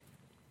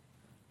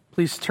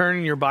Please turn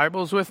in your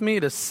Bibles with me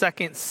to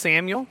 2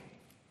 Samuel.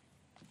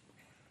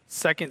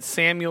 2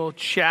 Samuel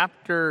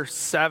chapter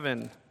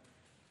 7.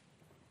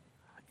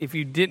 If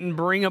you didn't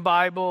bring a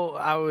Bible,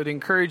 I would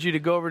encourage you to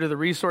go over to the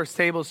resource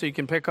table so you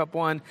can pick up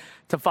one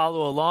to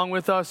follow along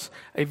with us.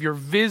 If you're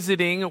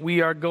visiting,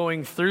 we are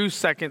going through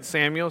 2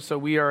 Samuel, so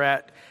we are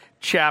at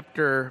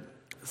chapter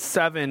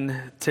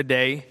 7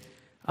 today.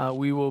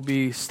 We will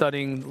be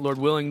studying, Lord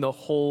willing, the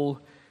whole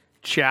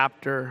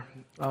chapter.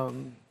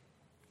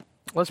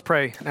 Let's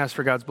pray and ask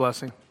for God's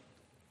blessing.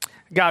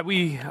 God,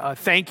 we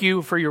thank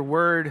you for your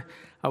word.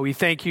 We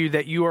thank you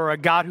that you are a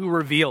God who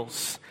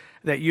reveals,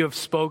 that you have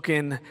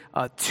spoken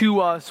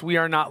to us. We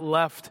are not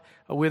left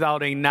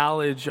without a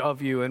knowledge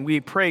of you. And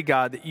we pray,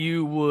 God, that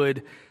you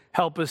would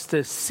help us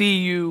to see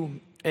you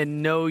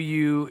and know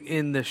you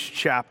in this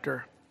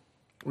chapter.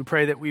 We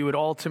pray that we would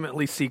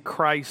ultimately see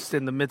Christ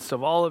in the midst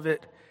of all of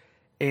it.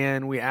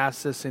 And we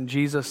ask this in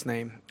Jesus'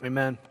 name.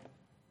 Amen.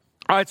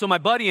 All right, so my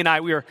buddy and I,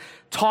 we were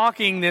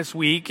talking this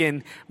week,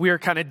 and we were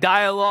kind of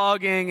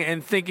dialoguing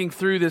and thinking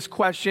through this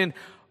question: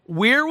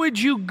 where would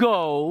you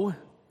go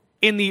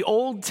in the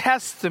Old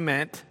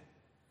Testament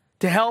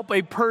to help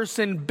a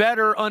person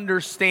better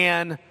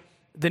understand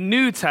the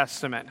New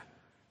Testament?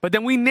 But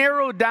then we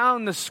narrowed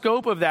down the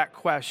scope of that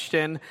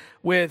question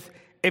with,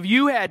 if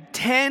you had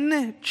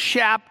 10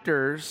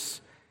 chapters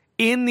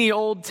in the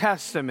Old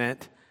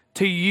Testament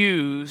to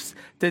use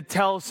to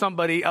tell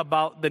somebody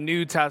about the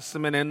New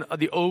Testament and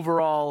the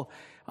overall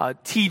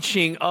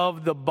teaching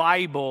of the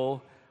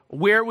Bible,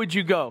 where would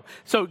you go?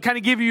 So kind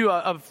of give you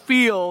a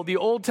feel, the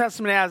Old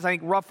Testament has, I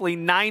think, roughly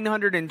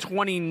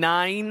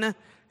 929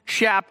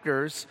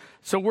 chapters.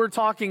 So we're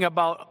talking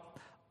about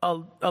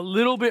a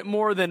little bit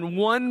more than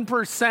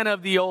 1%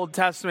 of the Old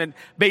Testament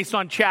based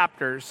on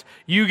chapters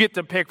you get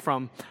to pick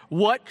from.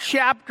 What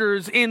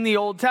chapters in the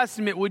Old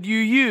Testament would you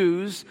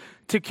use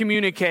to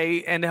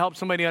communicate and to help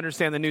somebody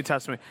understand the New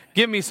Testament?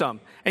 Give me some.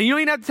 And you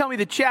don't even have to tell me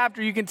the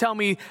chapter. You can tell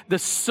me the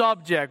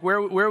subject.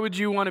 Where would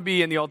you want to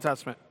be in the Old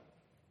Testament?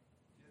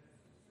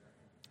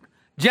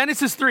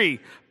 Genesis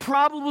 3,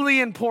 probably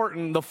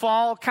important. The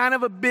fall, kind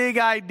of a big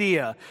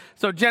idea.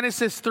 So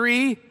Genesis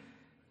 3,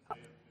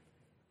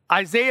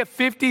 Isaiah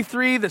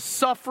 53, the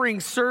suffering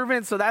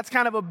servant. So that's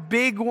kind of a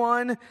big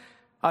one.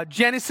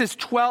 Genesis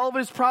 12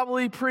 is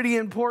probably pretty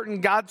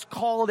important. God's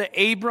call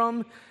to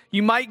Abram.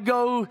 You might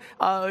go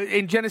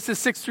in Genesis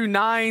 6 through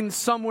 9,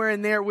 somewhere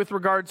in there with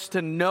regards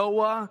to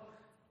Noah.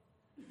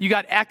 You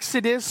got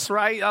Exodus,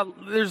 right?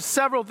 There's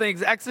several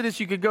things. Exodus,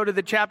 you could go to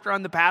the chapter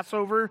on the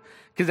Passover,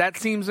 because that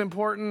seems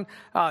important.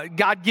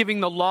 God giving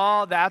the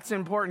law, that's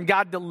important.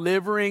 God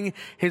delivering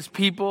his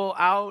people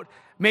out.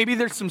 Maybe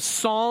there's some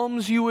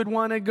Psalms you would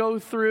want to go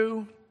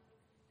through.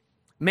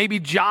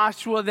 Maybe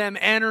Joshua, them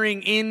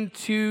entering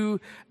into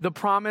the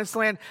promised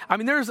land. I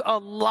mean, there's a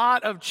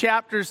lot of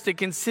chapters to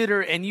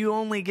consider, and you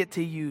only get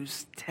to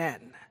use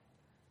 10.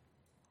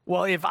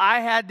 Well, if I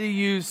had to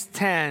use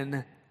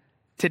 10,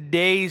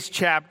 today's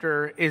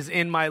chapter is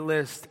in my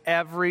list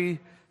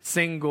every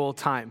single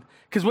time.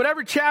 Because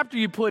whatever chapter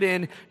you put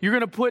in, you're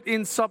going to put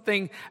in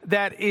something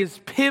that is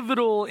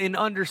pivotal in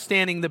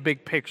understanding the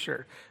big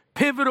picture.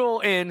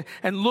 Pivotal in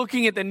and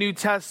looking at the New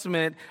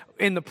Testament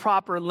in the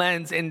proper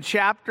lens. And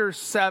chapter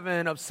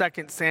 7 of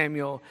 2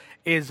 Samuel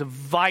is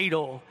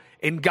vital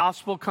in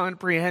gospel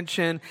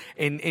comprehension,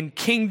 in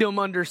kingdom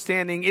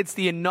understanding. It's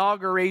the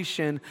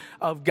inauguration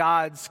of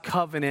God's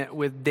covenant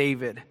with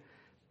David.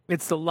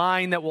 It's the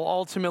line that will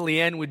ultimately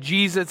end with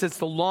Jesus. It's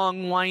the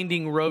long,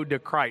 winding road to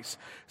Christ.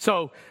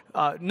 So,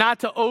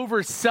 not to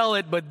oversell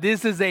it, but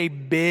this is a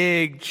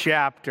big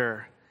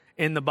chapter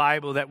in the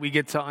Bible that we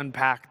get to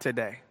unpack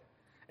today.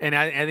 And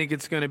I think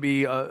it's going to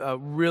be a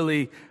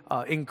really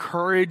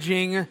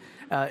encouraging,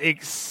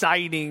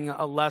 exciting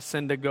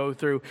lesson to go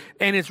through.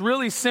 And it's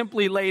really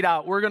simply laid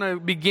out. We're going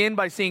to begin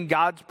by seeing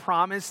God's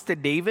promise to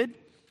David.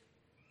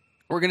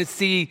 We're going to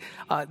see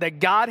that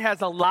God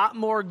has a lot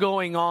more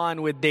going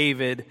on with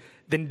David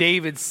than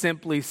David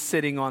simply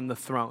sitting on the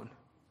throne.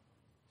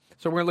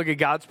 So we're going to look at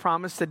God's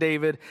promise to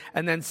David.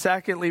 And then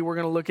secondly, we're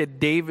going to look at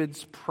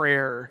David's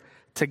prayer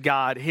to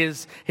God.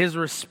 His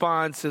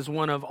response is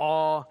one of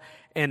awe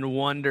and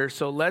wonder.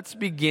 So let's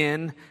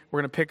begin.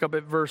 We're going to pick up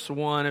at verse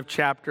 1 of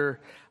chapter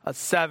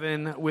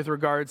 7 with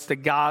regards to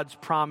God's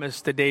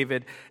promise to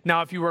David.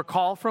 Now, if you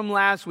recall from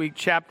last week,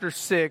 chapter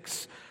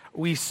 6,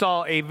 we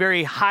saw a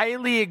very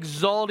highly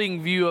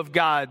exalting view of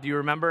God. Do you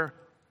remember?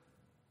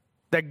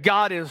 That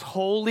God is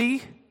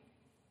holy,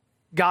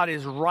 God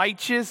is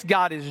righteous,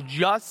 God is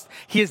just.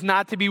 He is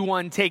not to be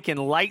one taken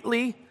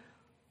lightly.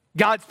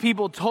 God's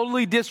people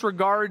totally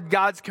disregard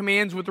God's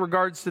commands with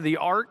regards to the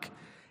ark.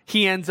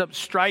 He ends up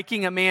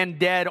striking a man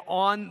dead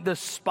on the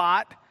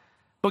spot.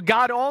 But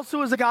God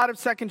also is a God of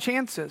second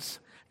chances.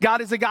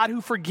 God is a God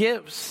who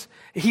forgives.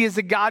 He is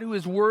a God who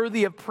is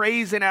worthy of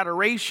praise and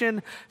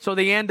adoration. So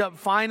they end up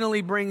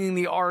finally bringing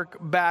the ark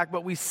back.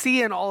 But we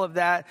see in all of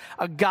that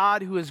a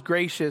God who is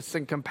gracious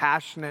and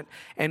compassionate.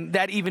 And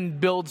that even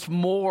builds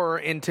more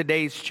in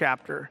today's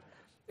chapter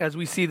as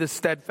we see the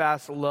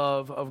steadfast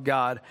love of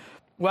God.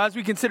 Well, as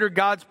we consider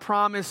God's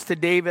promise to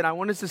David, I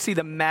want us to see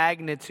the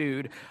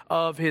magnitude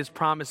of his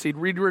promise.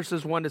 Read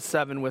verses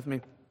 1-7 with me.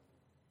 It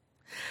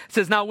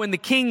says, "Now when the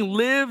king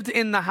lived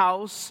in the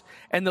house,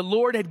 and the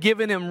Lord had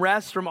given him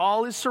rest from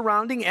all his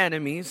surrounding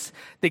enemies,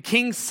 the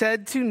king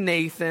said to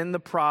Nathan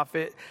the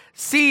prophet,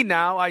 'See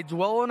now, I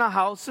dwell in a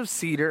house of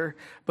cedar,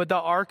 but the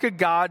ark of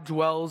God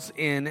dwells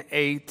in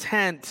a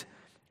tent.'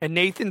 And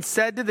Nathan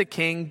said to the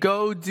king,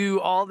 'Go do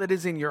all that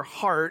is in your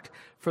heart,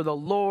 for the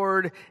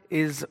Lord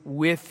is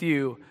with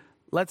you.'"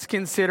 Let's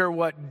consider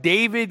what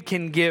David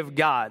can give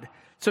God.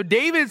 So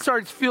David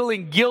starts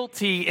feeling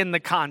guilty in the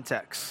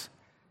context.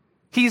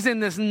 He's in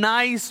this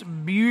nice,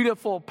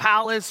 beautiful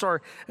palace,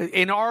 or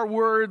in our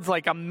words,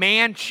 like a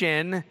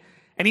mansion.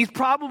 And he's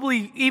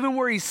probably, even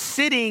where he's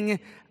sitting,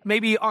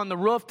 maybe on the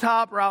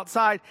rooftop or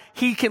outside,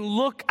 he can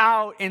look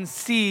out and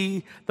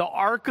see the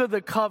Ark of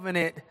the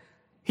Covenant.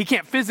 He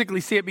can't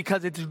physically see it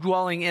because it's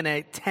dwelling in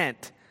a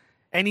tent.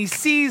 And he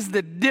sees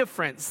the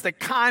difference, the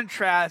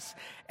contrast,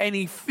 and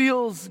he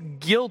feels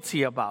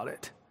guilty about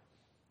it.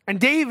 And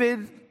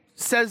David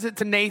says it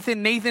to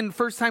Nathan. Nathan,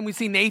 first time we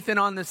see Nathan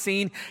on the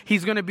scene,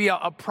 he's going to be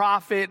a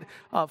prophet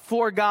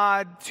for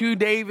God to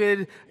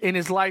David in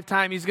his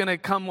lifetime. He's going to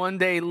come one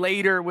day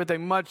later with a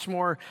much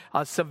more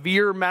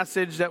severe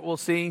message that we'll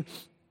see.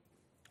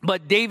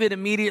 But David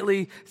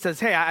immediately says,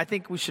 "Hey, I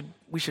think we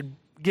should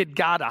get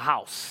God a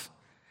house."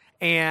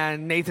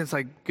 And Nathan's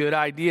like, "Good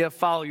idea.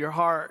 Follow your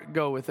heart.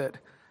 Go with it."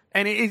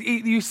 And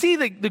you see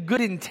the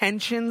good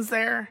intentions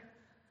there.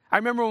 I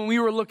remember when we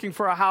were looking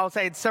for a house,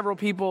 I had several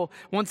people,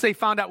 once they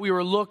found out we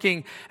were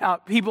looking,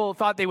 people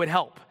thought they would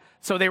help.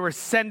 So they were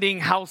sending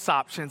house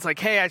options, like,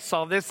 "Hey, I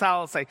saw this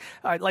house,"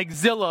 like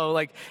Zillow.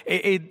 Like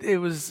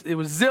it was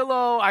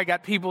Zillow. I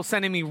got people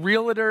sending me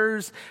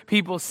realtors,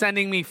 people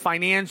sending me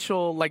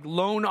financial, like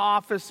loan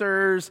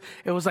officers.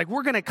 It was like,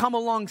 "We're going to come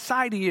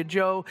alongside of you,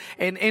 Joe,"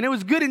 and it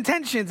was good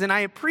intentions, and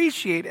I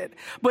appreciate it.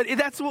 But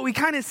that's what we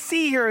kind of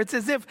see here. It's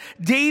as if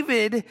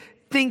David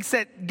thinks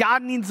that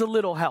God needs a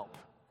little help.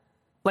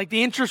 Like,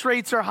 the interest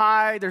rates are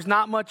high, there's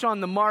not much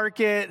on the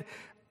market.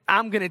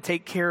 I'm going to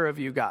take care of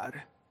you, God.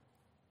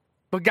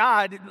 But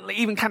God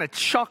even kind of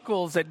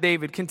chuckles at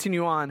David.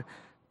 Continue on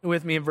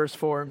with me in verse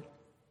 4.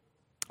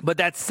 "But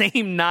that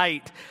same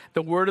night,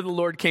 the word of the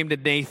Lord came to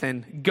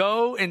Nathan.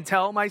 'Go and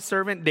tell my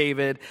servant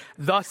David,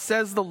 thus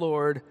says the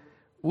Lord,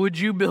 would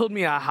you build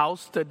me a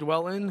house to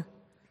dwell in?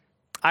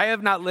 I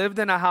have not lived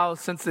in a house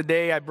since the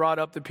day I brought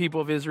up the people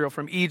of Israel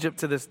from Egypt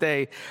to this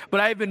day. But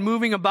I have been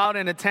moving about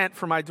in a tent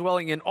for my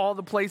dwelling in all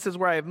the places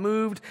where I have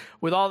moved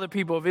with all the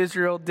people of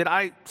Israel. Did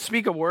I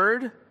speak a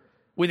word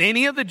with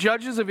any of the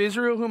judges of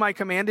Israel whom I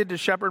commanded to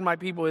shepherd my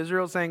people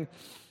Israel, saying,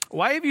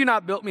 why have you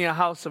not built me a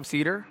house of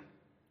cedar?'"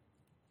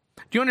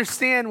 Do you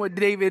understand what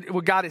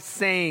God is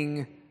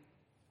saying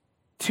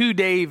to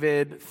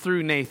David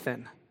through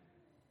Nathan?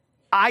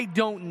 I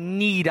don't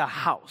need a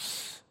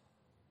house.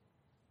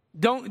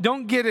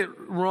 Don't get it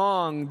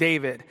wrong,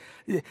 David.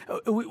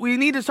 We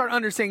need to start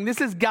understanding this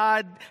is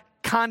God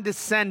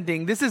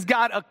condescending. This is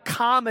God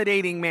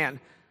accommodating man.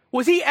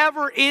 Was he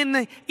ever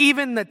in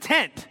even the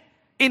tent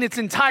in its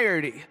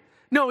entirety?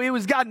 No, it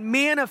was God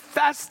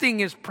manifesting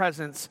his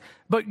presence.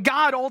 But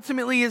God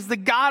ultimately is the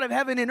God of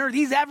heaven and earth.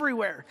 He's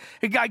everywhere.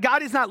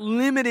 God is not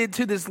limited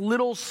to this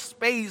little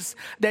space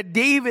that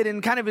David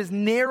in kind of his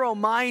narrow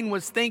mind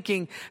was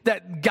thinking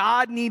that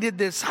God needed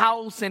this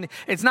house, and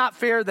it's not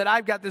fair that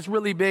I've got this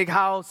really big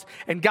house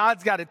and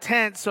God's got a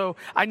tent, so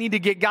I need to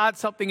get God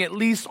something at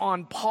least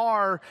on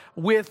par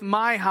with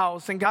my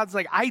house. And God's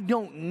like, I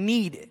don't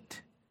need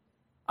it.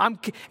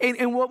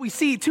 And what we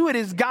see to it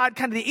is God,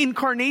 kind of the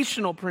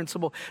incarnational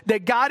principle,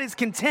 that God is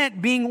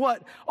content being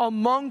what?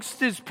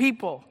 Amongst his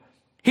people.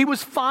 He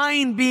was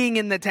fine being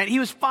in the tent. He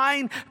was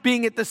fine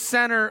being at the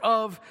center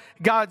of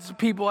God's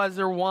people as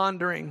they're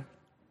wandering.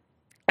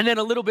 And then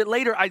a little bit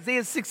later,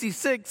 Isaiah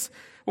 66,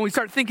 when we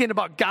start thinking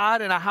about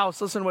God and a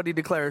house, listen to what he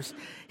declares.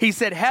 He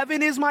said,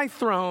 "Heaven is my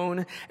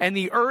throne and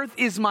the earth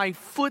is my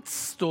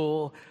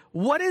footstool.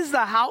 What is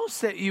the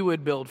house that you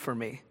would build for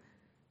me?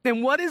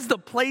 And what is the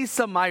place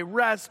of my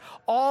rest?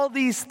 All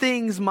these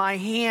things my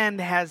hand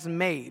has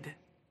made."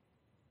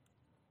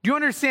 Do you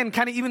understand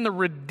kind of even the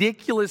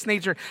ridiculous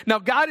nature? Now,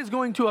 God is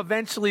going to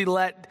eventually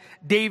let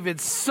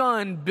David's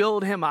son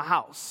build him a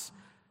house.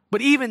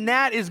 But even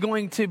that is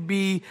going to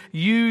be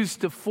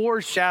used to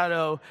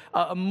foreshadow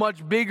a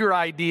much bigger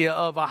idea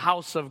of a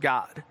house of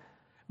God.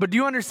 But do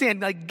you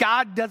understand, like,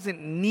 God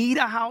doesn't need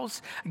a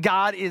house.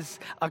 God is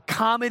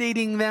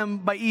accommodating them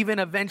by even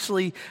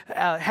eventually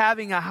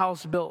having a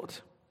house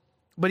built.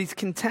 But he's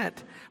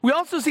content. We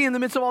also see in the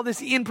midst of all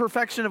this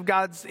imperfection of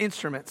God's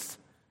instruments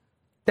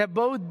that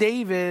both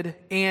David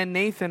and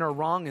Nathan are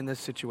wrong in this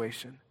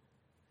situation.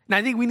 And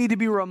I think we need to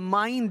be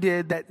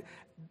reminded that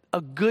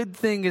a good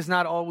thing is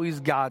not always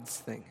God's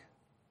thing.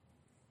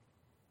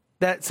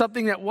 That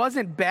something that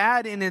wasn't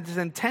bad in its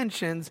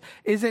intentions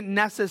isn't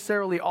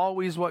necessarily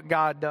always what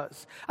God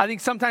does. I think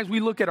sometimes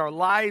we look at our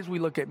lives, we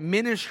look at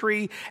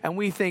ministry, and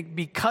we think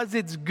because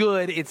it's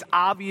good, it's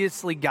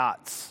obviously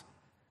God's.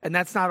 And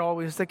that's not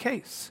always the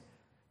case.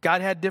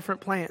 God had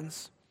different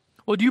plans.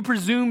 Well, do you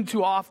presume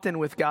too often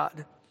with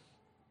God?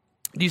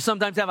 Do you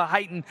sometimes have a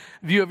heightened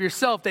view of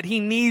yourself that he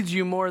needs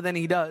you more than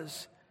he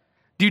does?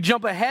 Do you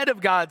jump ahead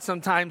of God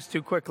sometimes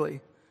too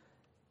quickly?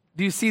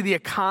 Do you see the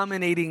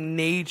accommodating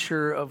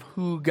nature of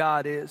who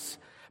God is?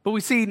 But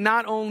we see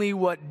not only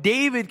what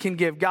David can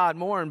give God,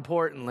 more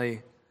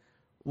importantly,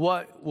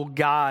 what will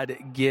God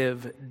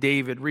give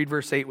David? Read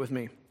verse 8 with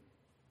me.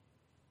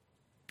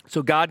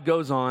 So God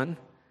goes on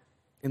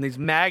in this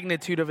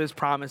magnitude of his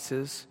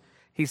promises.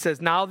 He says,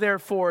 now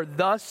therefore,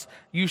 thus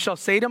you shall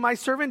say to my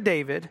servant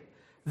David,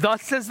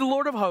 thus says the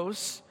Lord of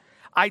hosts,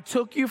 I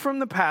took you from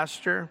the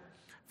pasture,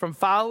 from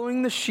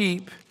following the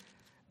sheep,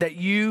 that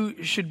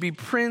you should be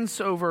prince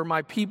over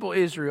my people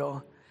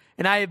Israel.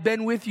 And I have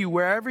been with you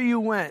wherever you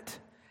went,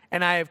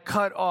 and I have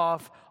cut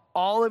off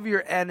all of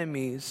your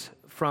enemies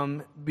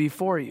from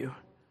before you.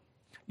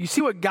 You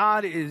see what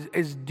God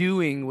is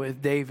doing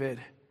with David.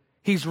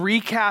 He's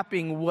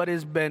recapping what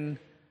has been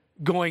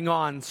going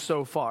on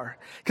so far.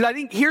 Because I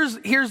think here's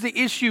the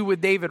issue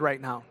with David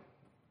right now.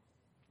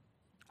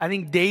 I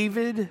think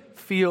David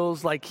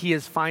feels like he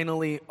has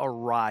finally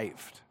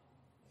arrived.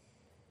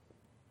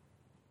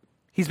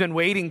 He's been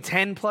waiting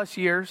 10 plus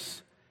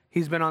years.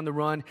 He's been on the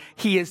run.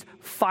 He is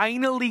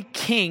finally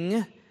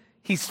king.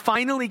 He's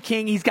finally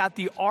king. He's got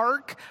the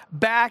ark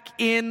back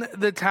in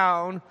the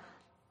town.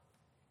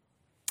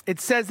 It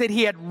says that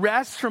he had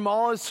rest from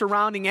all his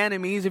surrounding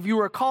enemies. If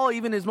you recall,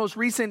 even his most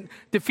recent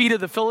defeat of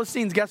the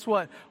Philistines, guess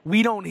what?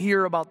 We don't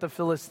hear about the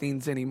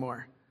Philistines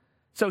anymore.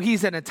 So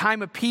he's in a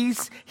time of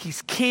peace.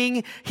 He's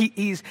king.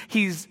 He's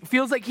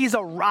feels like he's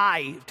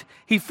arrived.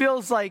 He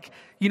feels like,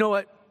 you know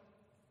what?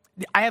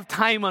 I have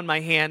time on my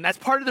hand. That's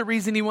part of the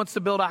reason he wants to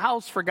build a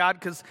house for God,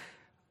 because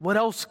what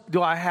else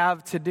do I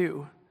have to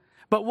do?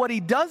 But what he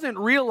doesn't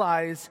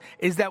realize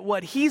is that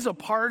what he's a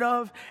part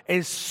of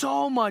is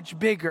so much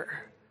bigger,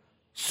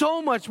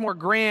 so much more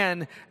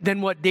grand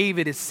than what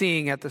David is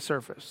seeing at the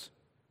surface.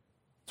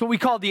 It's what we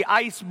call the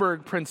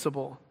iceberg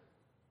principle.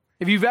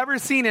 If you've ever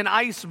seen an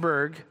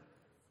iceberg,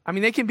 I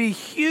mean, they can be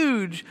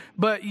huge,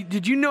 but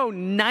did you know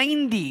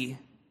 90%?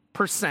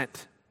 Yeah,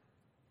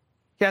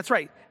 that's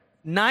right.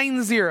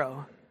 90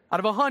 out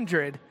of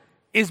 100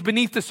 is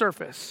beneath the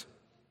surface.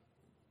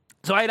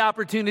 So I had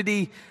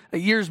opportunity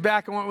years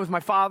back. I went with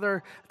my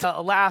father to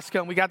Alaska,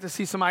 and we got to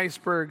see some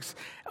icebergs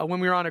when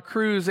we were on a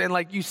cruise. And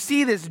like, you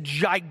see this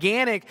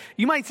gigantic,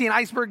 you might see an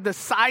iceberg the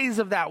size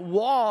of that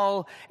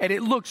wall, and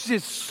it looks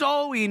just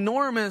so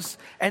enormous,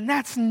 and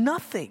that's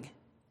nothing.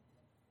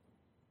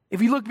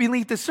 If you look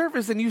beneath the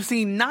surface, and you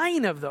see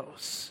 9 of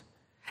those.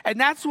 And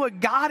that's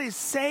what God is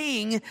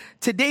saying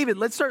to David.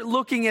 Let's start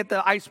looking at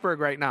the iceberg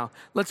right now.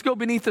 Let's go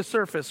beneath the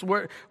surface.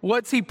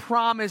 What's he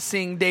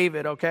promising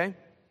David, okay?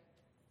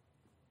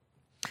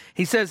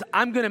 He says,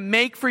 I'm going to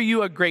make for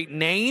you a great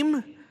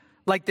name,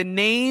 like the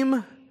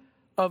name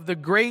of the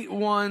great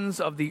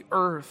ones of the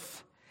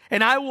earth.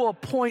 And I will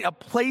appoint a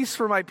place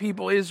for my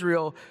people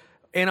Israel,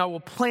 and I will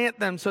plant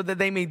them so that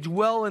they may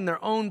dwell in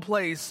their own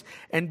place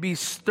and be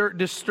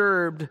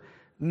disturbed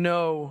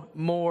no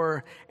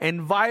more. And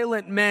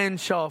violent men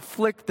shall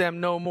afflict them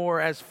no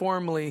more as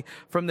formerly,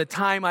 from the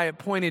time I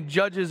appointed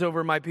judges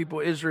over my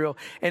people Israel.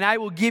 And I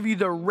will give you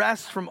the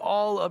rest from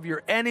all of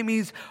your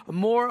enemies.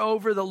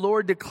 Moreover, the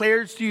Lord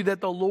declares to you that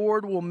the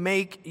Lord will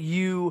make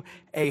you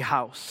a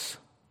house.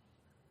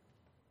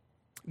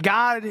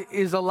 God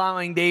is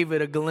allowing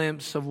David a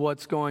glimpse of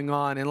what's going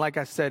on. And like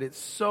I said, it's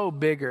so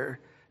bigger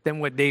than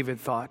what David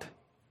thought.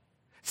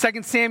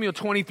 2 Samuel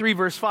 23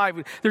 verse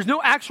 5, there's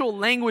no actual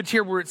language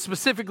here where it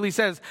specifically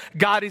says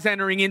God is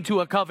entering into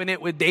a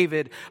covenant with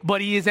David, but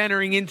he is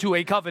entering into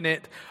a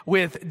covenant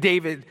with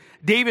David.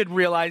 David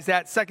realized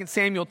that. 2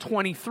 Samuel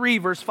 23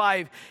 verse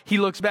 5, he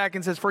looks back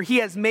and says, for he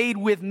has made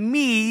with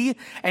me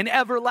an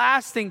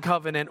everlasting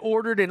covenant,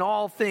 ordered in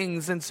all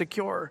things and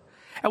secure.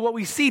 And what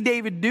we see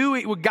David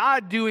doing, what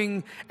God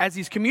doing as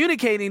he's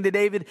communicating to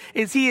David,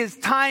 is he is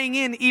tying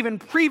in even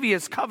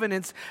previous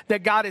covenants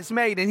that God has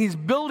made, and he's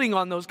building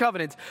on those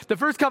covenants. The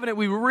first covenant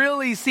we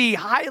really see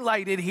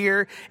highlighted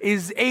here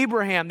is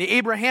Abraham, the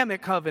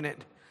Abrahamic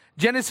covenant.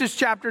 Genesis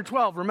chapter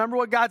 12. Remember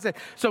what God said.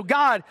 So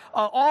God,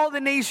 all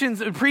the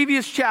nations,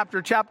 previous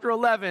chapter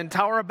 11,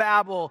 Tower of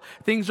Babel,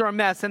 things are a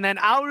mess. And then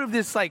out of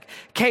this like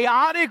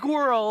chaotic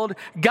world,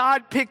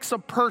 God picks a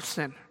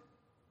person.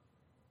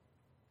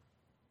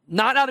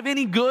 Not out of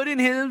any good in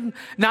him,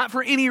 not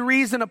for any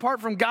reason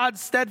apart from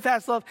God's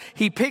steadfast love.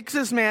 He picks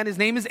this man. His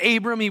name is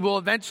Abram. He will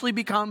eventually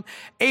become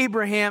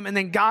Abraham. And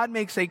then God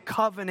makes a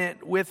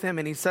covenant with him.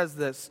 And he says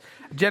this,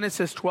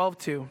 Genesis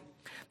 12:2.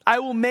 I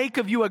will make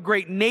of you a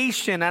great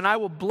nation, and I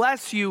will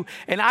bless you,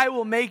 and I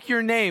will make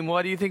your name.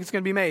 What do you think it's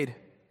going to be made?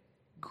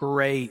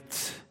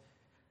 Great.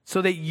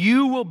 So that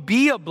you will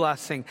be a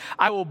blessing.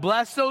 I will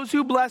bless those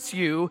who bless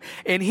you,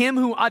 and him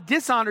who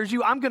dishonors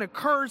you, I'm going to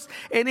curse.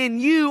 And in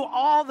you,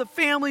 all the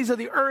families of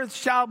the earth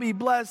shall be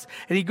blessed.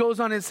 And he goes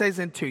on and says,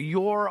 and to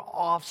your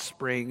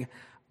offspring,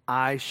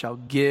 I shall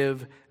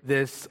give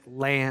this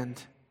land.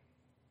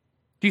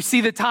 Do you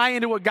see the tie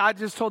into what God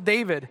just told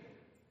David?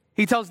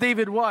 He tells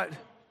David what?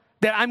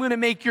 that I'm going to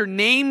make your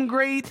name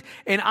great,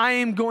 and I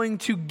am going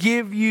to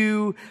give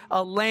you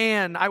a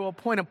land. I will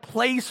appoint a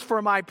place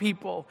for my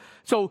people.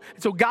 So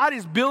God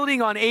is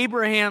building on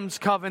Abraham's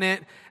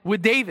covenant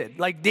with David.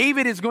 Like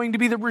David is going to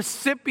be the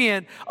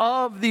recipient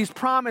of these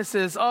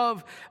promises,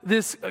 of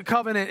this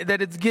covenant,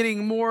 that it's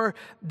getting more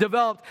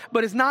developed.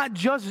 But it's not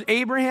just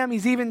Abraham.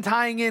 He's even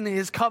tying in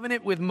his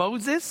covenant with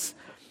Moses.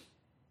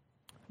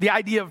 The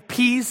idea of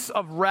peace,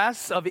 of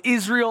rest, of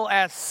Israel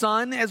as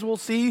son, as we'll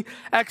see.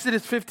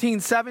 Exodus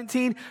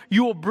 15:17,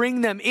 you will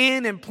bring them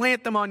in and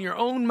plant them on your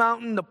own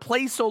mountain, the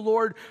place, O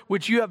Lord,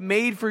 which you have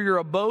made for your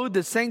abode,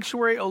 the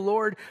sanctuary, O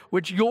Lord,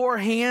 which your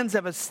hands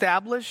have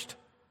established.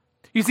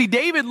 You see,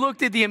 David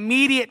looked at the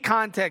immediate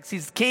context.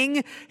 He's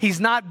king. He's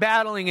not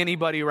battling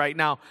anybody right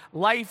now.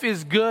 Life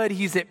is good.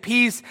 He's at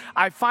peace.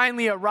 I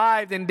finally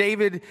arrived, and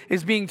David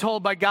is being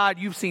told by God,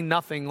 you've seen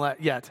nothing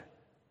yet.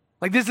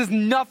 Like, this is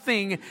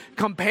nothing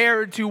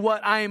compared to what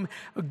I'm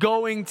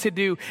going to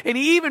do. And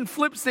he even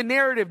flips the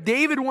narrative.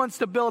 David wants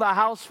to build a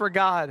house for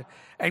God.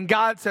 And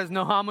God says,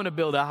 no, I'm going to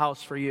build a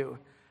house for you.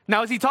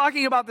 Now, is he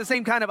talking about the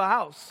same kind of a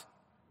house?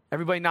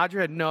 Everybody nod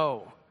your head.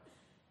 No.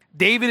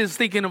 David is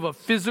thinking of a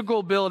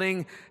physical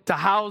building to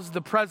house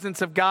the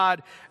presence of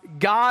God.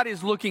 God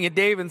is looking at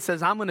David and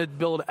says, I'm going to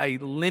build a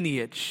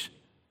lineage.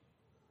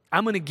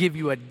 I'm going to give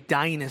you a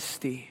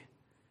dynasty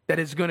that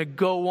is going to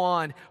go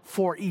on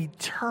for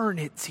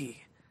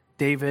eternity,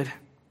 David.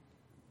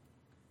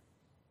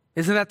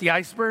 Isn't that the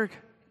iceberg?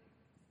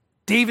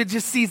 David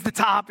just sees the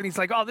top and he's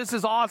like, oh, this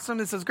is awesome,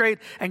 this is great.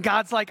 And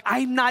God's like,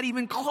 I'm not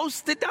even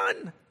close to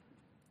done.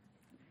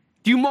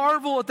 Do you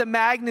marvel at the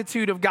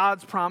magnitude of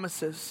God's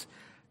promises?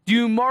 Do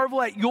you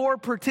marvel at your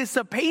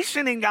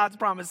participation in God's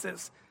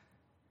promises?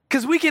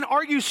 Because we can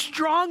argue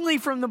strongly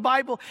from the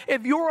Bible.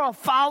 If you're a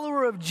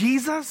follower of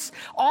Jesus,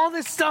 all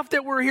this stuff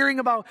that we're hearing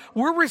about,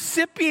 we're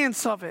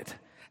recipients of it.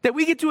 That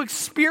we get to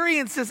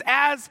experience this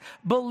as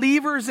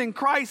believers in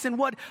Christ and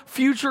what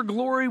future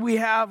glory we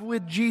have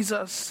with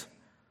Jesus.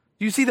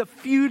 You see the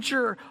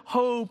future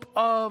hope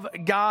of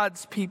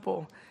God's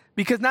people.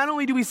 Because not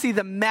only do we see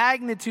the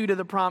magnitude of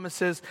the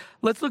promises,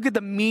 let's look at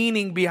the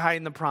meaning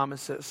behind the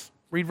promises.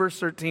 Read verse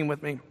 13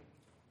 with me.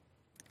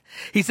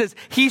 He says,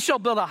 he shall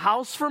build a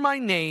house for my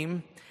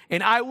name,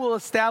 and I will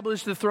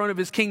establish the throne of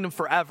his kingdom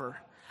forever.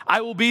 I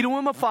will be to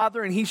him a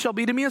father, and he shall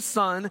be to me a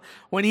son.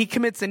 When he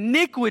commits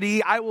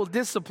iniquity, I will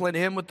discipline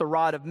him with the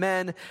rod of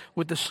men,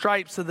 with the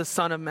stripes of the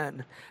Son of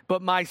Men.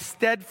 But my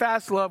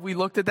steadfast love, we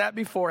looked at that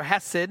before,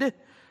 Hesed,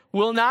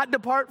 will not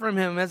depart from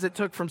him as it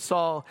took from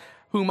Saul,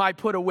 whom I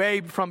put away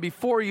from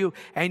before you,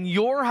 and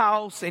your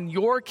house and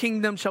your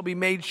kingdom shall be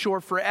made sure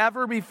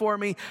forever before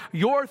me.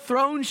 Your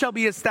throne shall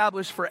be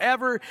established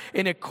forever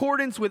in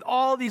accordance with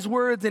all these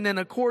words and in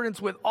accordance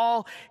with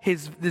all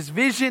this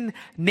vision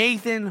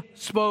Nathan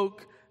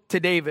spoke to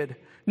David.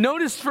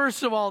 Notice,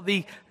 first of all,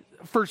 the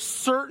for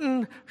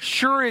certain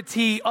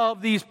surety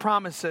of these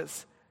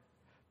promises.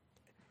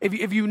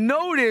 If you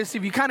notice,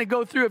 if you kind of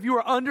go through, if you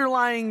are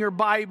underlining your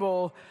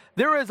Bible,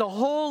 there is a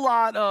whole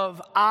lot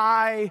of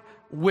I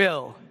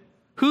will.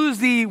 Who's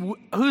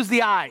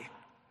the I?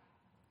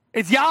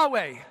 It's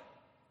Yahweh.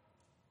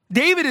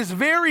 David is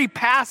very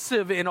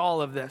passive in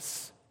all of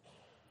this.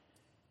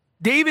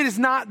 David is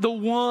not the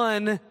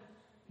one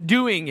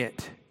doing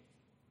it.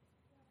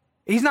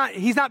 He's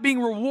not being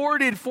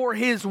rewarded for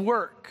his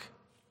work.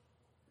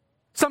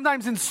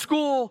 Sometimes in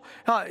school,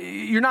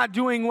 you're not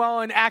doing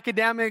well in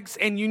academics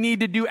and you need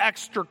to do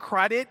extra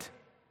credit.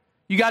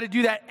 You got to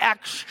do that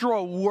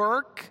extra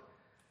work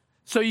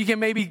so you can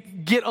maybe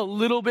get a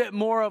little bit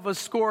more of a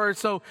score.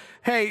 So,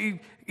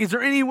 hey, is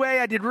there any way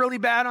I did really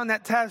bad on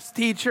that test,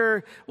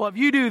 teacher? Well, if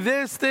you do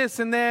this, this,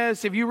 and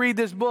this, if you read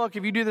this book,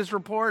 if you do this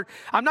report,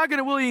 I'm not going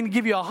to willing to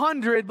give you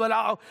 100, but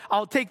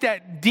I'll take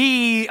that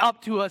D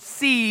up to a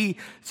C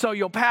so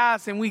you'll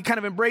pass, and we kind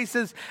of embrace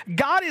this.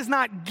 God is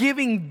not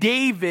giving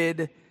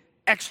David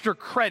extra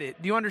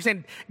credit. Do you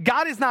understand?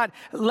 God is not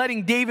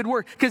letting David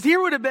work. Because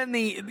here would have been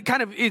the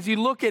kind of, as you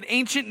look at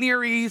ancient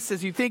Near East,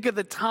 as you think of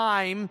the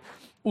time,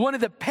 one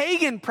of the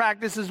pagan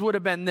practices would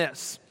have been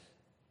this.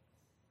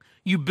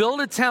 You build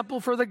a temple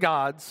for the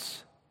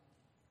gods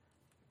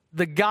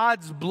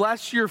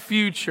bless your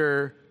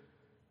future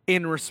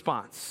in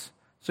response.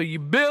 So you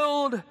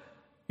build,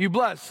 you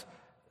bless.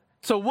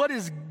 So what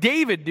does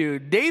David do?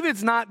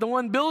 David's not the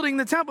one building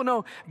the temple.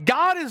 No,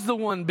 God is the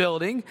one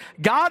building.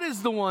 God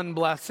is the one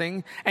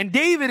blessing. And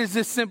David is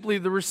just simply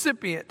the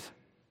recipient.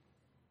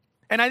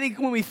 And I think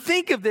when we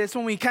think of this,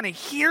 when we kind of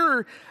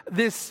hear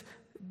this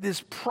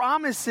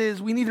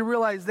promises, we need to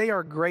realize they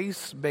are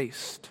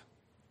grace-based.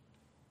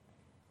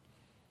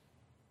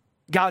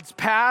 God's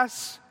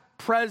past,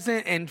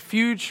 present, and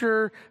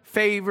future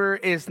favor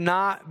is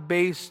not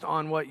based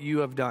on what you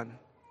have done.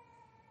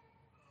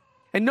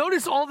 And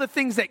notice all the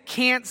things that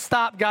can't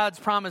stop God's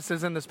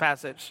promises in this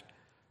passage.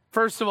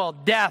 First of all,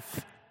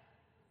 death.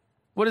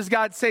 What does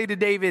God say to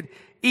David?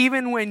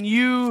 Even when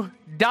you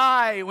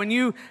die, when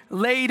you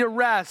lay to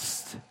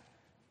rest,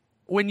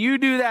 when you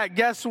do that,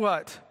 guess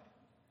what?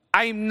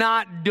 I'm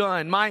not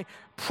done. My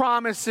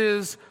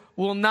promises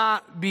will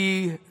not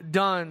be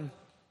done.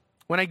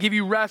 When I give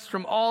you rest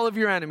from all of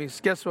your enemies,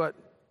 guess what?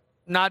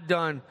 Not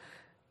done.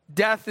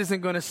 Death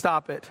isn't going to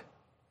stop it.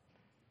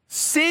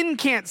 Sin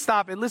can't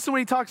stop it. Listen what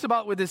he talks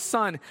about with his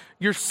son.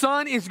 Your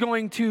son is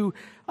going to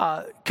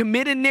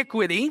commit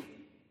iniquity.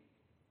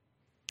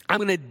 I'm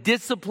going to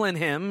discipline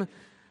him,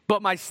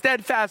 but my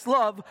steadfast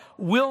love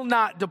will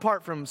not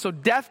depart from him. So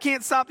death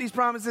can't stop these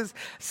promises.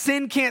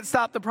 Sin can't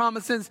stop the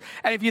promises.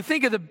 And if you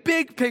think of the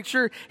big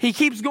picture, he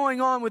keeps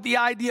going on with the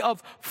idea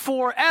of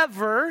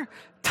forever.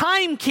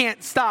 Time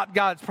can't stop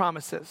God's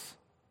promises.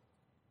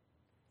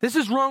 This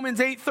is Romans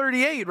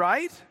 8:38,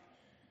 right?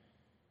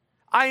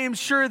 I am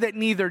sure that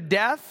neither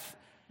death,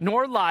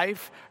 nor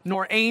life,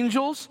 nor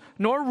angels,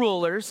 nor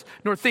rulers,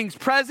 nor things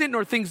present,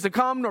 nor things to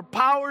come, nor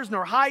powers,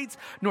 nor heights,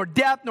 nor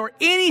depth, nor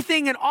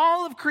anything in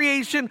all of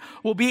creation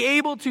will be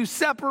able to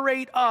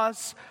separate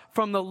us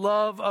from the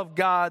love of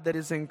God that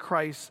is in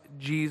Christ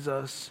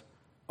Jesus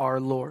our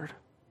Lord.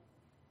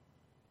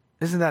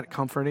 Isn't that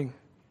comforting?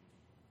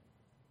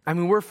 I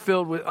mean, we're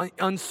filled with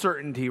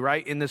uncertainty,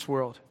 right, in this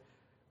world.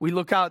 We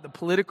look out, the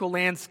political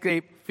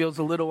landscape feels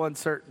a little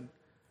uncertain.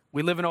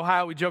 We live in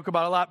Ohio, we joke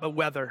about a lot, but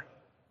weather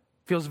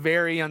feels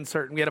very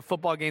uncertain. We had a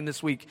football game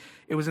this week.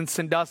 It was in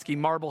Sandusky,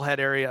 Marblehead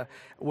area.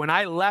 When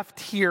I left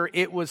here,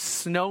 it was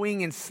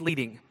snowing and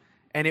sleeting,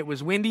 and it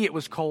was windy, it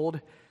was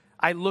cold.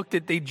 I looked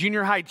at the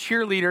junior high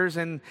cheerleaders,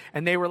 and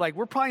they were like,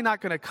 we're probably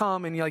not going to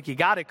come, and you're like, you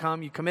got to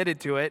come, you committed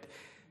to it.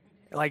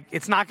 Like,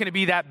 it's not going to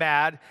be that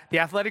bad. The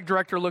athletic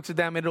director looks at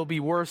them, it'll be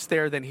worse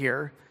there than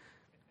here.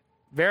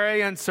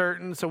 Very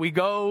uncertain. So we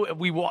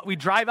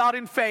drive out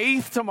in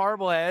faith to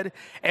Marblehead,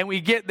 and we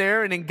get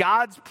there, and in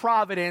God's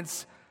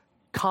providence,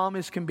 calm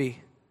as can be.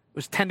 It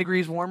was 10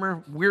 degrees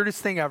warmer,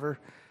 weirdest thing ever.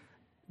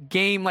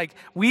 Game, like,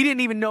 we didn't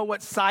even know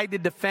what side to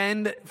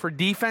defend for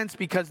defense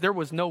because there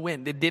was no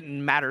wind. It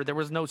didn't matter. There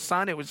was no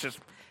sun. It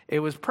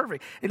was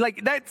perfect.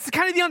 That's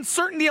kind of the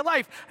uncertainty of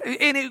life.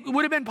 And it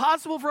would have been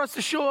possible for us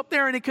to show up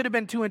there, and it could have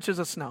been 2 inches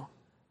of snow.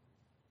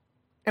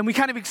 And we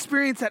kind of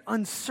experience that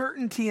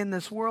uncertainty in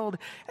this world,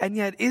 and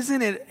yet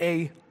isn't it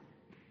a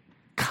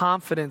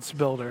confidence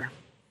builder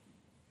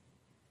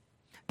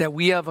that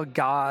we have a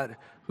God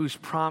whose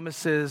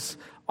promises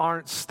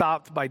aren't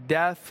stopped by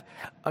death,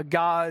 a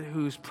God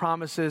whose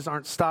promises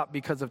aren't stopped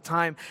because of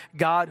time,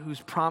 God whose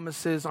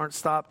promises aren't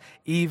stopped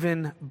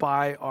even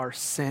by our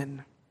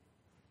sin.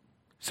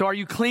 So are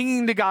you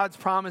clinging to God's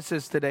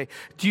promises today?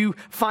 Do you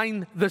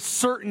find the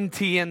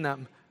certainty in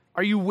them?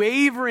 Are you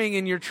wavering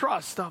in your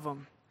trust of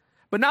them?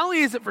 But not only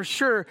is it for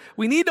sure,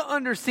 we need to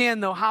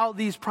understand, though, how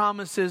these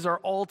promises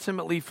are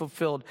ultimately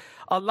fulfilled.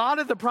 A lot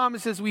of the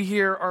promises we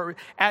hear are,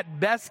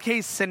 at best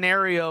case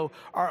scenario,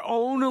 are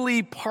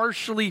only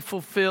partially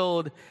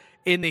fulfilled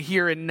in the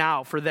here and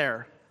now for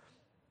there.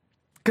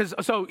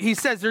 So he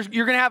says,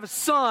 you're going to have a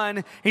son,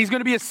 and he's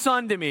going to be a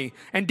son to me.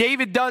 And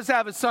David does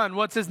have a son.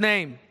 What's his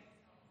name?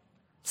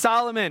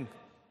 Solomon.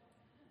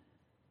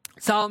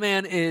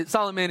 Solomon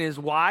is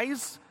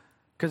wise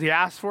because he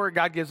asked for it.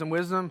 God gives him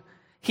wisdom.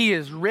 He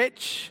is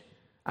rich.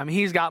 I mean,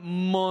 he's got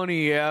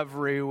money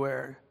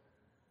everywhere.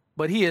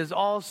 But he is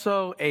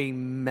also a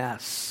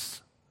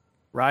mess,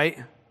 right?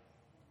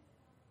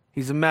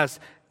 He's a mess.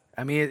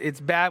 I mean, it's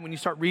bad when you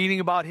start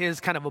reading about his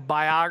kind of a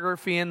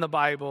biography in the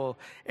Bible,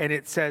 and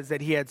it says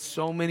that he had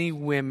so many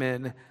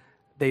women,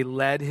 they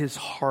led his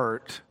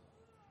heart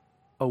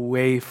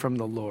away from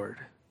the Lord.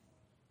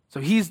 So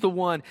he's the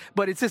one.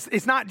 But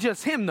it's not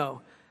just him,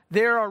 though.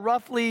 There are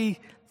roughly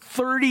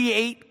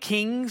 38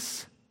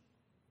 kings.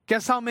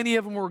 Guess how many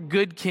of them were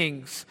good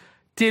kings?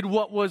 Did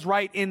what was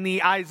right in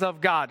the eyes of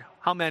God?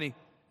 How many?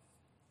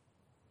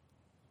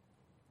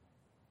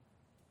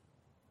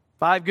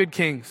 5 good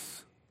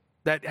kings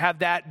that have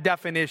that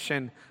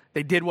definition.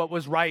 They did what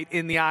was right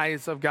in the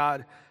eyes of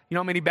God. You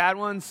know how many bad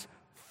ones?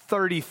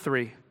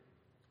 33.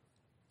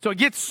 So it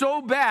gets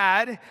so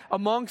bad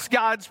amongst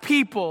God's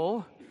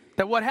people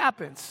that what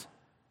happens?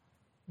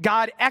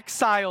 God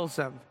exiles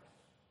them.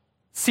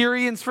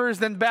 Syrians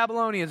first, then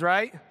Babylonians,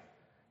 right?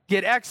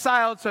 Get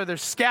exiled, so they're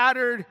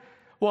scattered.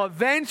 Well,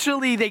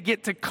 eventually they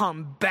get to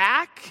come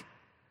back.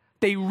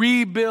 They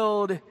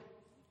rebuild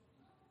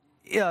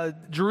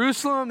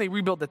Jerusalem. They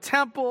rebuild the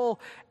temple.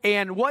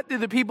 And what do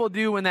the people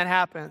do when that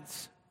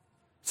happens?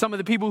 Some of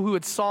the people who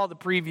had saw the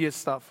previous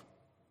stuff.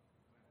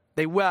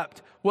 They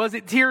wept. Was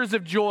it tears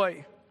of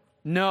joy?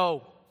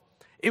 No.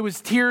 It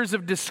was tears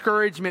of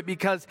discouragement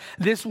because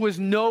this was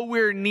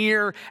nowhere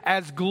near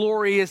as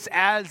glorious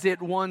as it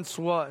once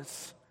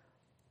was.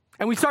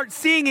 And we start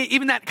seeing it,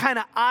 even that kind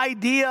of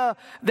idea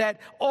that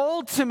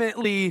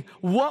ultimately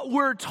what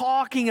we're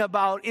talking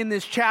about in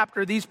this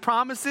chapter, these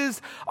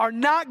promises are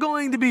not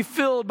going to be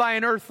filled by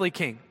an earthly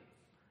king.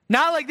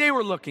 Not like they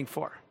were looking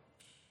for.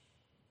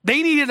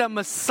 They needed a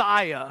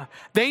Messiah.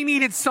 They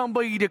needed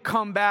somebody to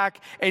come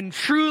back and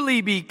truly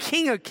be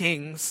King of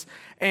Kings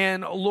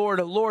and Lord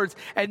of Lords.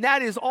 And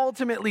that is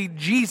ultimately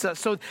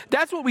Jesus. So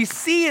that's what we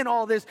see in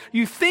all this.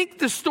 You think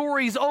the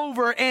story's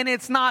over, and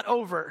it's not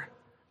over.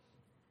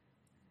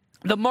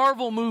 The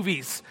Marvel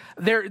movies,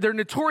 they're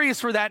notorious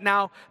for that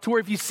now, to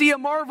where if you see a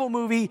Marvel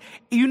movie,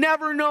 you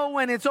never know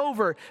when it's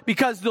over,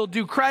 because they'll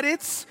do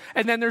credits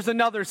and then there's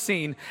another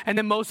scene. And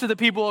then most of the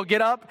people will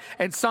get up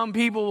and some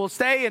people will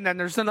stay and then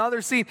there's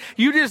another scene.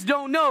 You just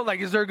don't know,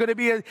 like, is there going to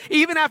be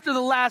even after the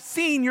last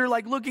scene, you're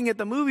like looking at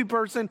the movie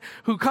person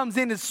who comes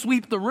in to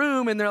sweep the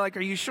room and they're like,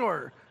 are you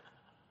sure?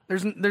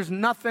 There's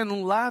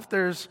nothing left.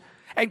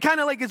 And kind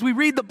of like as we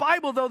read the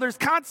Bible though, there's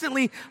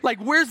constantly like,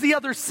 where's the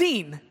other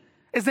scene?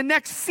 Is the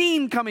next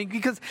scene coming?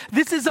 Because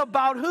this is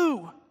about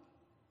who?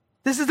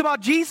 This is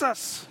about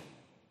Jesus.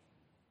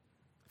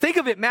 Think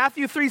of it,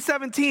 Matthew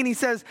 3:17, he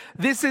says,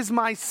 this is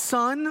my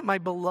son, my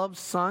beloved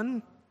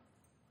son,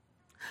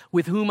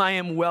 with whom I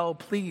am well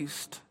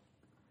pleased.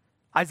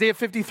 Isaiah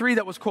 53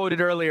 that was quoted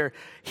earlier,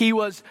 he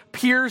was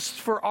pierced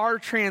for our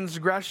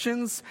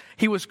transgressions,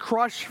 he was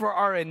crushed for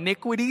our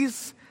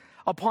iniquities.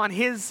 Upon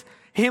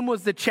him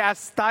was the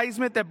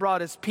chastisement that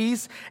brought us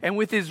peace, and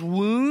with his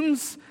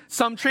wounds,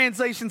 some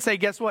translations say,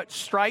 guess what?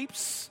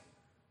 Stripes.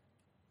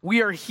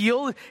 We are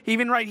healed.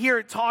 Even right here,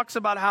 it talks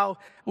about how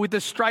with the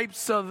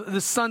stripes of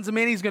the sons of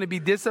men, he's going to be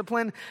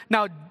disciplined.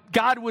 Now,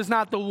 God was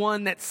not the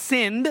one that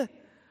sinned,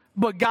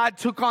 but God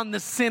took on the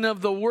sin of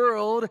the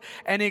world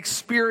and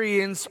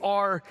experienced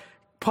our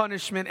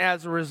punishment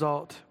as a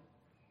result.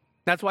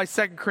 That's why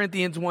 2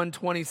 Corinthians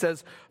 1:20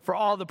 says, for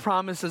all the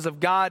promises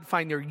of God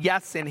find their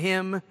yes in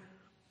him.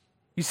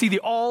 You see, the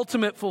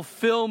ultimate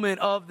fulfillment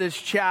of this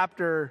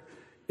chapter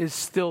is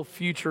still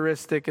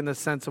futuristic in the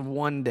sense of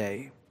one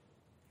day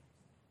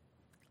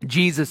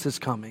Jesus is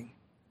coming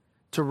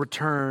to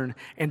return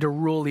and to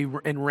rule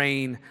and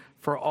reign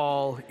for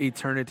all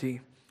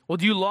eternity. Well,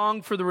 do you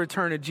long for the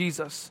return of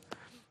Jesus?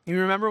 You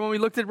remember when we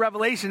looked at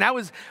Revelation, that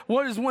was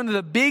what is one of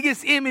the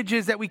biggest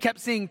images that we kept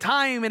seeing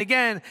time and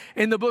again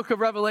in the book of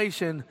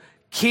Revelation.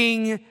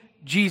 King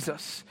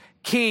Jesus.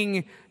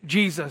 King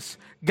Jesus.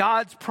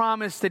 God's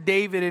promise to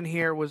David in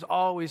here was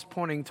always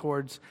pointing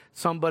towards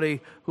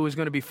somebody who was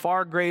going to be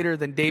far greater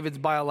than David's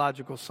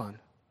biological son.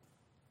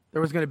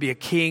 There was going to be a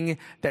king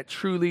that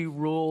truly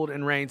ruled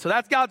and reigned. So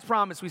that's God's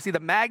promise. We see the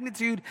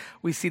magnitude.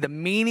 We see the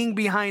meaning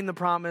behind the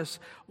promise.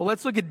 Well,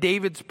 let's look at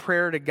David's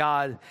prayer to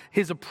God,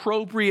 his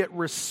appropriate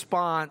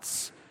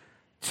response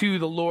to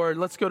the Lord.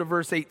 Let's go to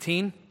verse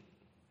 18.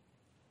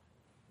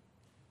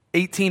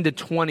 18 to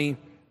 20.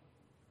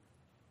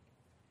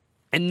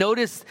 And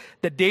notice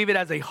that David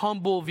has a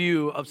humble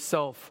view of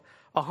self.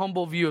 A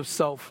humble view of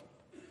self.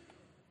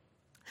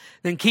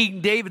 Then King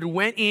David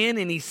went in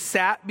and he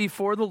sat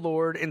before the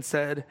Lord and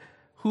said,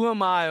 who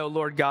am I, O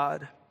Lord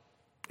God?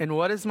 And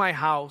what is my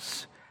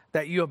house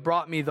that you have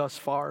brought me thus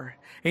far?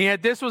 And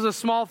yet this was a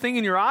small thing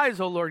in your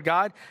eyes, O Lord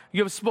God.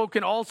 You have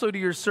spoken also to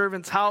your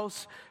servant's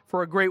house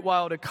for a great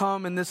while to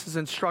come, and this is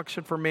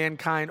instruction for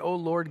mankind, O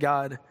Lord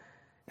God.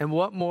 And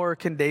what more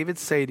can David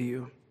say to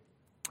you?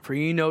 For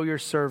you know your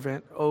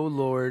servant, O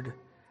Lord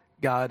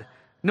God.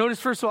 Notice,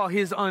 first of all,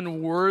 his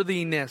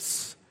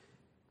unworthiness.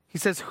 He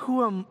says,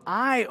 who am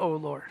I, O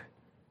Lord?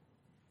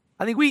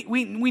 I think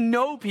we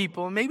know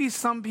people, and maybe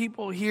some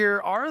people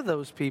here are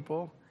those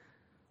people,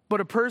 but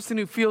a person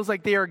who feels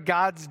like they are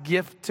God's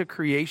gift to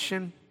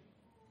creation,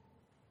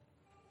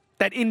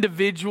 that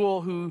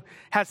individual who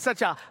has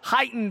such a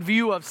heightened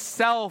view of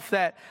self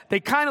that they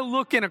kind of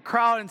look in a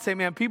crowd and say,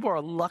 man, people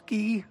are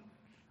lucky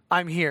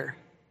I'm here.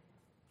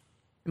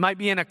 It might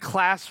be in a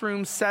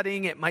classroom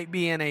setting. It might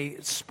be in a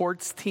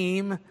sports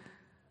team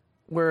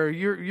where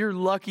you're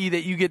lucky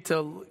that you get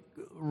to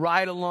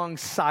ride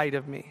alongside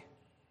of me.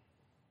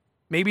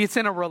 Maybe it's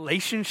in a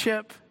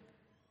relationship.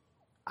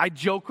 I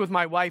joke with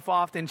my wife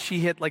often. She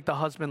hit like the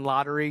husband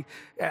lottery.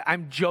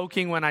 I'm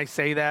joking when I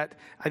say that.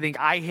 I think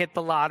I hit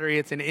the lottery.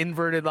 It's an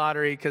inverted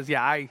lottery because,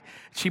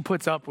 she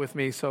puts up with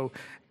me. So,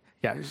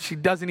 she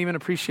doesn't even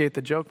appreciate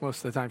the joke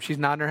most of the time. She's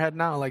nodding her head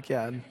now like,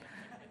 yeah.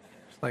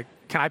 Like,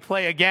 can I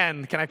play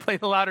again? Can I play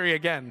the lottery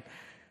again?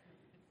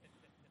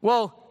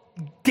 Well,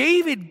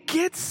 David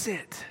gets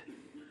it.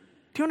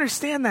 Do you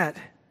understand that?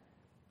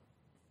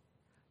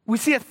 We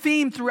see a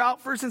theme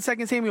throughout 1 and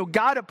 2 Samuel.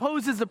 God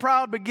opposes the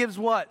proud, but gives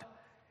what?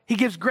 He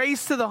gives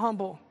grace to the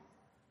humble.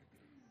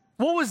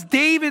 What was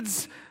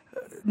David's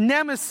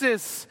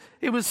nemesis?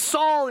 It was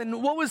Saul.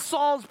 And what was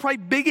Saul's probably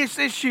biggest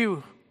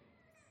issue?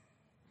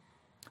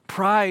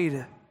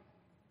 Pride.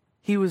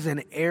 He was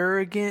an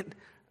arrogant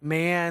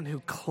man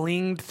who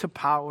clinged to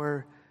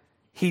power.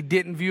 He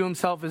didn't view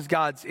himself as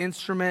God's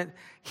instrument.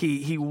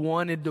 He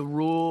wanted to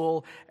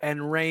rule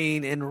and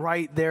reign. And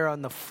right there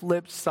on the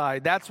flip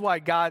side, that's why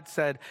God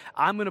said,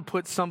 I'm going to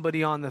put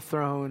somebody on the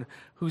throne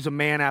who's a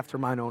man after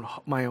my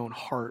own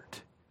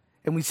heart.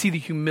 And we see the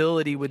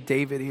humility with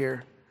David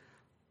here.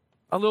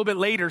 A little bit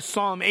later,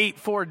 Psalm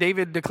 8:4,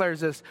 David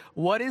declares this,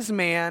 what is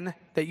man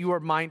that you are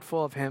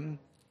mindful of him,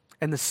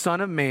 and the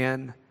son of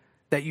man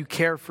that you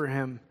care for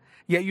him?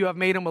 Yet you have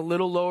made him a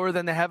little lower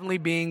than the heavenly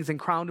beings and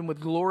crowned him with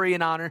glory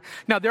and honor.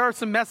 Now, there are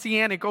some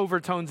messianic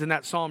overtones in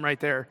that psalm right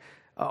there.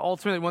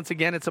 Ultimately, once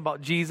again, it's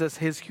about Jesus,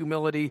 his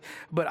humility.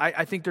 But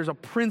I think there's a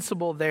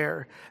principle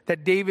there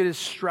that David is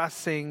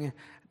stressing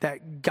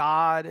that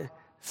God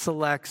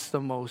selects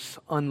the most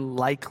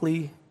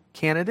unlikely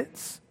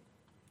candidates.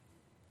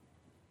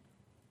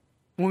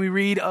 When we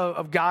read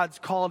of God's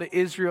call to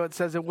Israel, it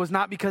says it was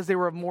not because they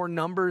were of more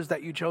numbers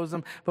that you chose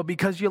them, but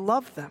because you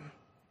loved them.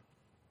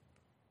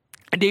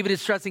 And David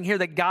is stressing here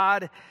that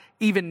God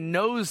even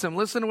knows them.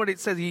 Listen to what it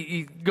says.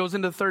 He goes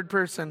into the third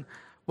person.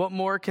 What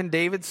more can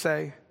David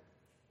say?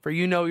 For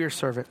you know your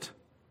servant.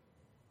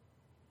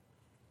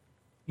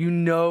 You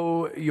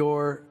know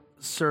your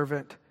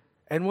servant.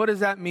 And what does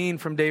that mean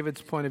from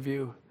David's point of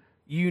view?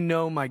 You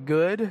know my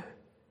good.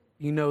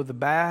 You know the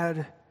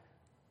bad.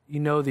 You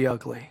know the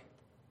ugly.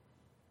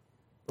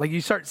 Like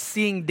you start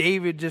seeing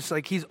David just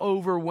like he's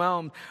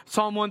overwhelmed.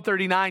 Psalm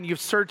 139, you've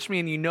searched me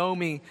and you know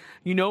me.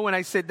 You know when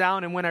I sit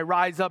down and when I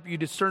rise up, you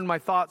discern my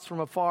thoughts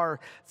from afar.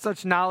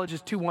 Such knowledge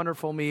is too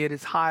wonderful for me. It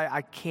is high.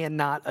 I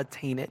cannot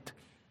attain it.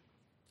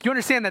 You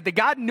understand that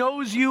God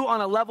knows you on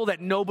a level that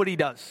nobody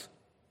does.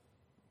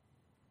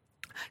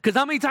 Because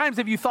how many times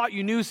have you thought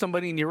you knew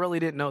somebody and you really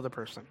didn't know the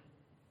person?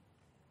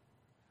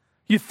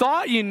 You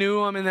thought you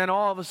knew them, and then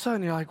all of a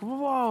sudden you're like,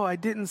 whoa, I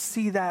didn't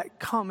see that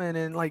coming.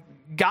 And like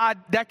God,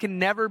 that can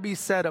never be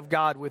said of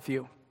God with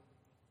you.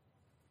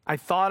 I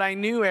thought I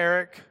knew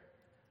Eric.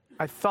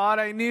 I thought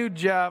I knew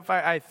Jeff.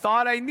 I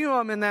thought I knew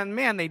him, and then,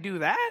 man, they do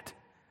that?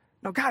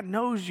 No, God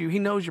knows you. He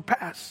knows your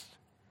past.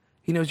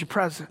 He knows your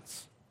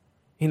presence.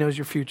 He knows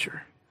your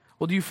future.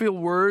 Well, do you feel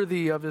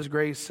worthy of his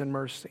grace and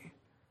mercy?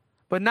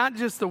 But not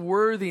just the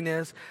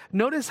worthiness.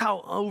 Notice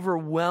how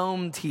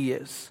overwhelmed he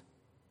is.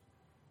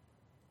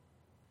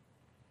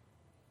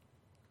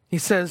 He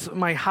says,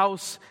 my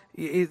house,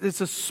 it's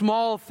a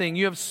small thing.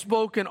 You have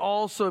spoken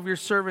also of your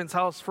servant's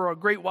house for a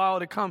great while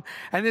to come.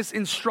 And this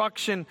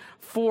instruction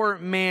for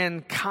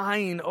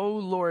mankind, oh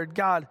Lord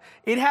God,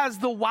 it has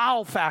the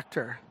wow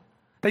factor.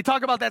 They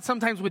talk about that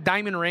sometimes with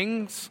diamond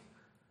rings.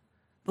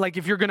 Like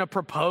if you're going to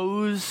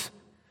propose,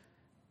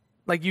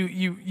 like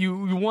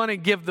you want to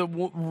give the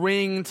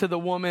ring to the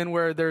woman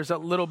where there's a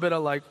little bit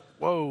of like,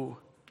 whoa.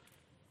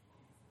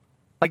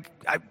 Like,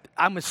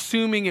 I'm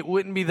assuming it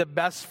wouldn't be the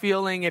best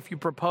feeling if you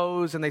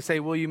propose and they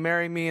say, will you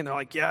marry me? And they're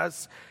like,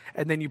 yes.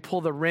 And then you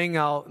pull the ring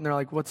out and they're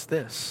like, what's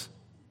this?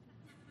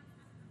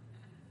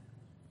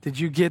 Did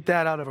you get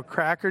that out of a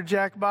Cracker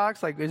Jack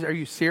box? Like, are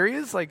you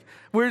serious? Like,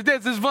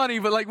 this is funny,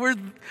 but like,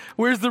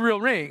 where's the real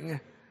ring?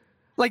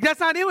 Like, that's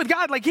not it with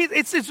God. Like,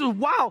 it's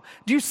wow.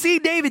 Do you see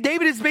David?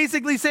 David is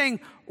basically saying,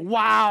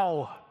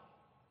 wow.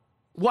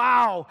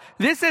 Wow.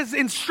 This is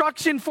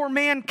instruction for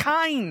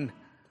mankind.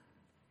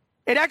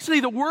 It actually,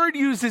 the word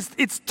used is,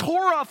 it's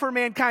Torah for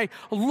mankind,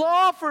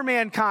 law for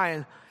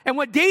mankind. And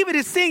what David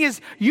is saying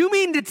is, you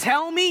mean to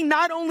tell me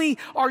not only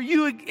are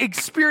you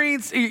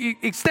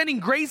extending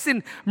grace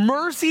and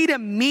mercy to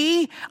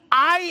me,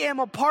 I am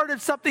a part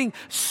of something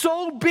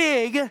so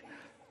big,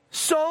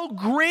 so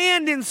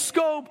grand in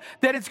scope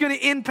that it's going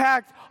to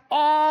impact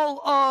all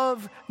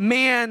of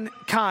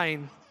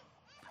mankind.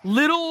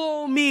 Little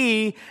old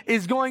me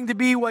is going to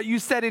be what you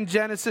said in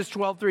Genesis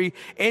 12:3,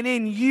 and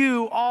in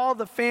you all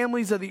the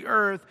families of the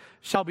earth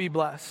shall be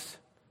blessed.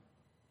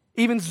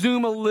 Even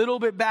zoom a little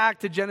bit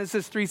back to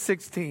Genesis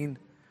 3:16,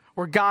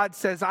 where God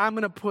says, I'm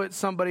going to put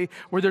somebody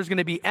where there's going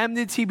to be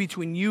enmity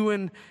between you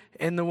and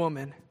the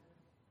woman.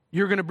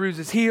 You're going to bruise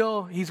his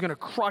heel. He's going to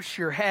crush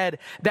your head.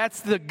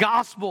 That's the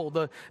gospel,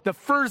 the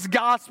first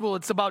gospel.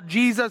 It's about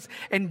Jesus.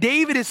 And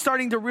David is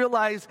starting to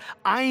realize,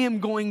 I am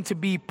going to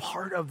be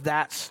part of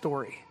that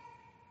story.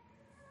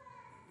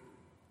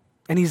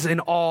 And he's in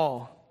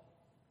awe.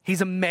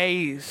 He's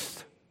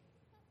amazed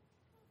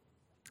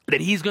that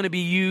he's going to be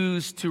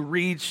used to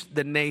reach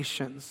the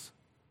nations.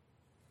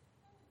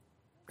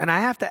 And I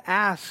have to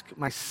ask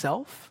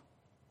myself,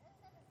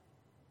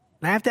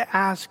 and I have to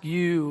ask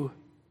you,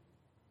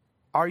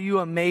 are you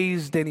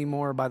amazed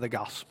anymore by the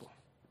gospel?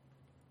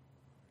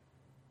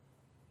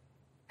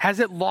 Has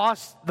it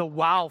lost the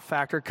wow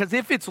factor? Because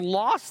if it's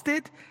lost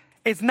it,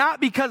 it's not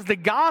because the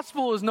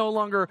gospel is no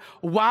longer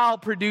wow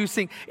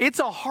producing. It's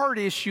a heart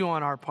issue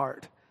on our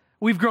part.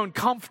 We've grown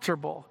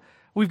comfortable.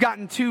 We've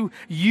gotten too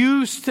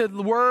used to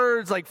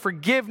words like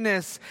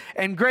forgiveness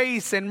and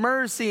grace and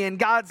mercy and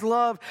God's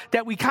love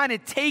that we kind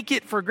of take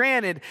it for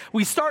granted.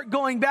 We start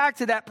going back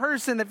to that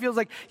person that feels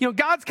like,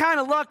 God's kind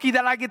of lucky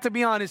that I get to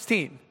be on his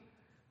team.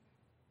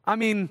 I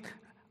mean,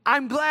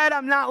 I'm glad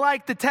I'm not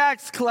like the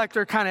tax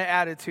collector kind of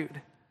attitude.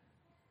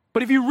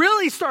 But if you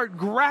really start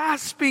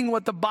grasping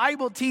what the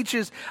Bible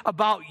teaches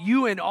about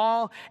you and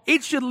all,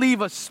 it should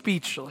leave us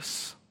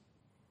speechless.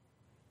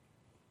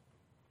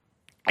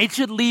 It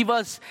should leave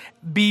us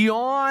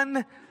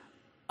beyond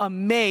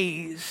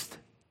amazed.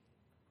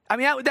 I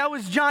mean, that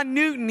was John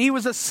Newton. He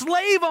was a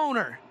slave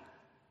owner.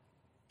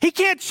 He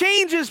can't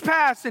change his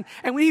past.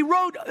 And when he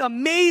wrote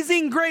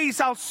Amazing Grace,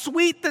 how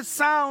sweet the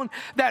sound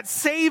that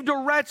saved a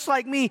wretch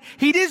like me,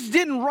 he just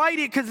didn't write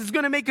it because it's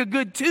going to make a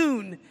good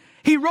tune.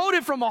 He wrote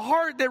it from a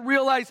heart that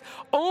realized,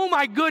 oh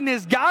my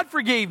goodness, God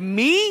forgave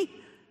me.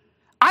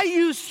 I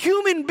used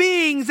human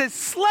beings as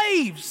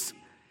slaves,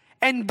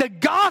 and the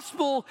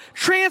gospel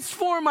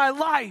transformed my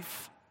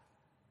life.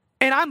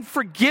 And I'm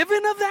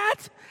forgiven of that?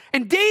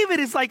 And David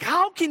is like,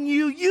 how can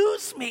you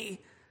use me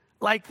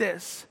like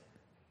this?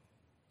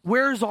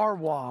 Where's our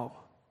wow?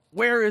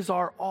 Where is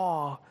our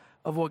awe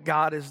of what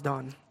God has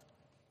done?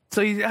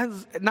 So he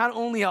has not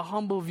only a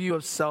humble view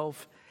of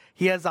self,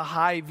 he has a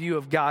high view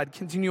of God.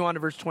 Continue on to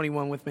verse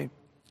 21 with me.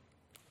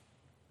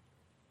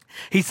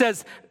 He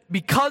says,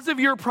 because of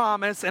your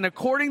promise and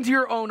according to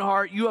your own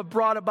heart, you have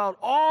brought about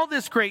all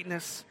this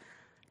greatness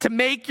to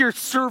make your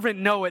servant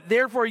know it.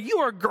 Therefore, you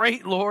are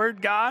great,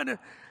 Lord God.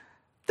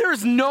 There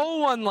is no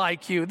one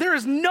like you. There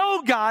is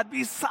no God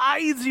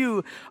besides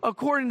you,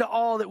 according to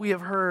all that we have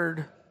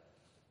heard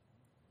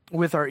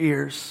with our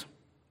ears.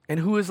 And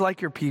who is like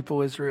your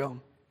people,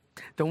 Israel?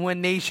 The one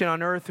nation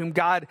on earth whom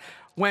God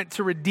went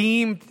to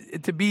redeem,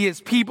 to be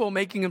his people,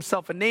 making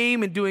himself a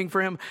name and doing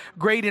for him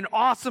great and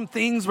awesome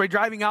things by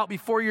driving out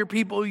before your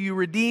people. You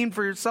redeemed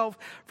for yourself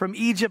from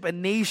Egypt a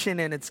nation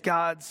and its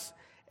gods.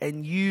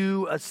 And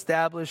you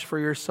established for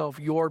yourself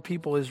your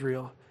people,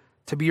 Israel,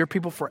 to be your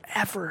people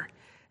forever.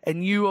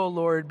 And you, O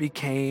Lord,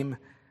 became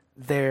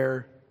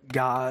their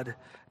God.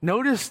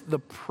 Notice the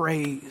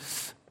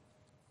praise.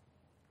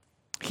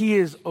 He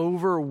is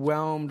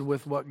overwhelmed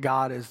with what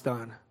God has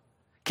done.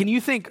 Can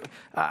you think,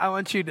 I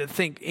want you to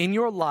think, in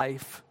your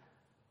life,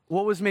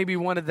 what was maybe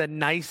one of the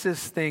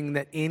nicest thing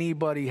that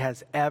anybody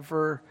has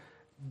ever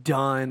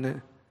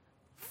done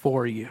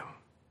for you?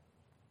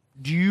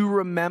 Do you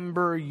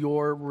remember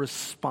your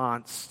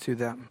response to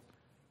them?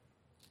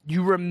 Do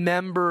you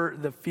remember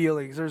the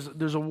feelings?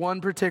 There's a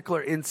one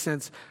particular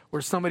instance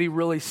where somebody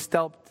really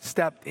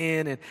stepped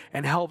in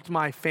and helped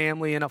my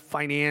family in a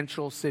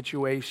financial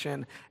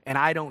situation. And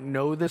I don't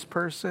know this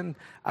person.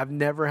 I've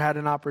never had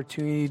an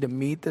opportunity to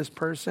meet this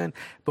person.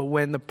 But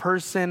when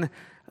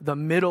the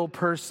middle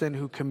person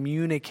who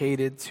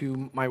communicated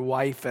to my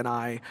wife and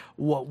I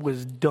what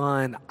was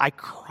done, I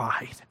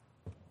cried.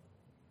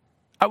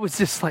 I was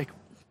just like,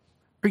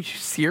 are you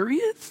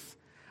serious?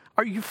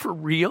 Are you for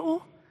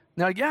real?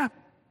 Now, yeah.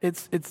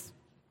 It's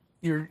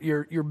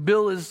your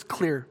bill is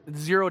clear. It's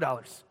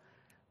 $0.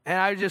 And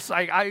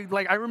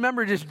I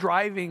remember just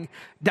driving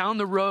down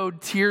the road,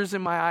 tears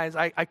in my eyes.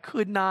 I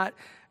could not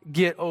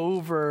get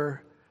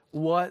over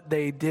what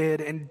they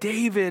did. And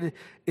David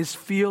is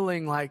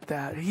feeling like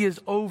that. He is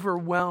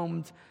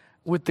overwhelmed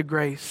with the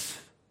grace.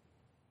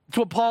 It's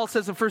what Paul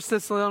says in 1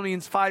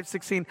 Thessalonians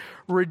 5:16.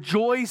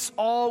 Rejoice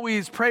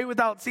always, pray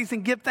without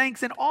ceasing, give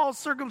thanks in all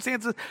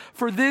circumstances,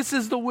 for this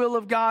is the will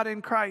of God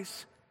in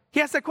Christ. He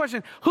asked that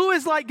question, who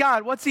is like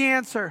God? What's the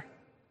answer?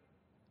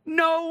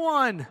 No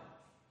one.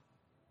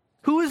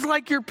 Who is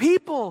like your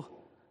people?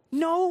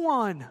 No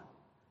one.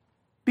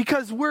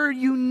 Because we're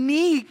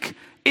unique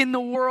in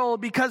the world,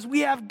 because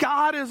we have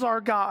God as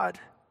our God.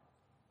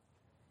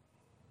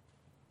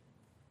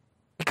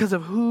 Because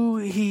of who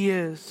he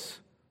is.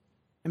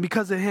 And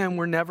because of him,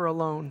 we're never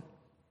alone.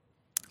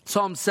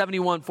 Psalm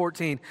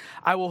 71:14.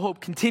 I will hope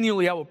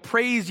continually. I will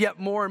praise yet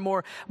more and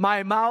more.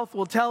 My mouth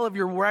will tell of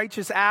your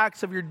righteous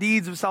acts, of your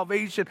deeds of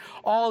salvation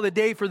all the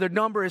day, for their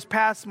number is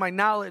past my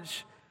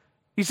knowledge.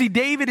 You see,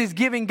 David is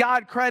giving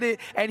God credit,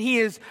 and he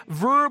is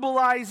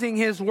verbalizing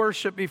his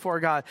worship before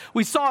God.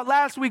 We saw it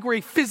last week where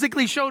he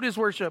physically showed his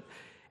worship,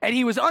 and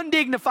he was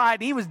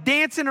undignified, and he was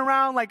dancing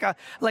around like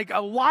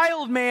a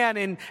wild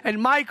man,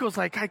 and Michael's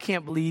like, I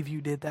can't believe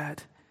you did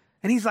that.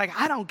 And he's like,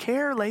 I don't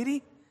care,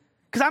 lady.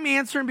 Because I'm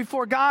answering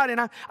before God,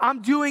 and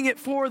I'm doing it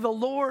for the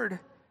Lord.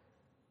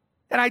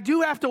 And I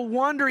do have to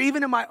wonder,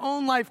 even in my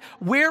own life,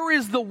 where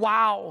is the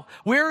wow?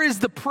 Where is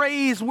the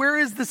praise? Where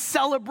is the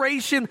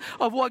celebration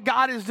of what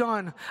God has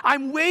done?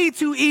 I'm way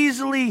too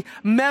easily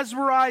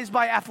mesmerized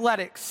by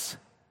athletics.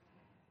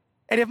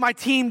 And if my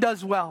team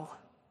does well.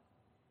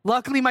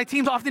 Luckily, my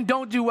teams often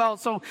don't do well,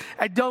 so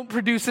I don't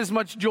produce as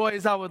much joy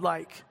as I would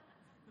like.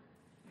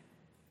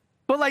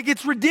 But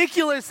it's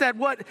ridiculous that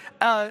what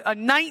a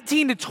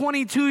 19 to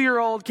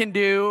 22-year-old can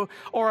do,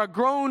 or a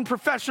grown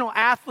professional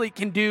athlete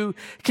can do,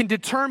 can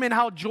determine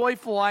how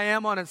joyful I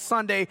am on a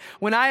Sunday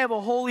when I have a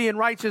holy and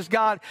righteous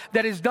God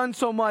that has done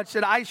so much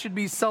that I should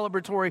be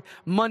celebratory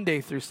Monday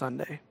through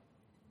Sunday.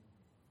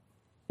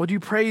 Well, do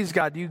you praise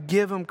God? Do you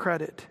give him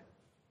credit?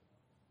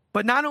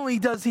 But not only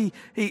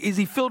is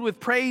he filled with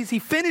praise, he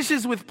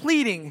finishes with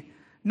pleading.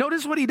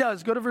 Notice what he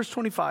does. Go to verse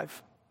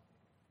 25.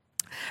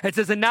 It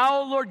says, and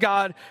now, O Lord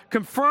God,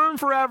 confirm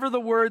forever the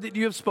word that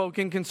you have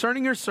spoken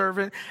concerning your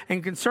servant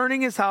and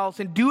concerning his house,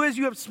 and do as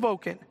you have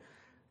spoken.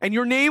 And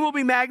your name will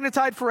be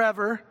magnified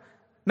forever.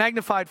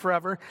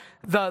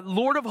 The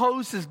Lord of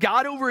hosts is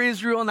God over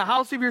Israel, and the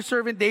house of your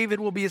servant David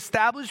will be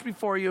established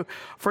before you.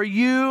 For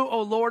you,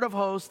 O Lord of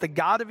hosts, the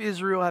God of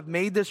Israel, have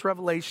made this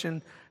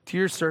revelation to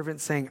your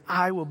servant, saying,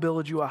 I will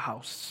build you a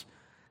house.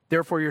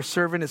 Therefore your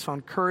servant has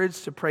found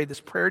courage to pray this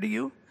prayer to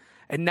you.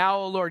 And now,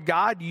 O Lord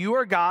God, you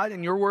are God,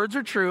 and your words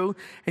are true,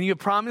 and you have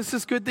promised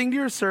this good thing to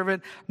your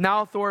servant.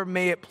 Now, Lord,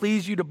 may it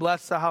please you to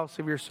bless the house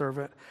of your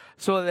servant,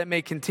 so that it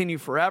may continue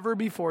forever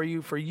before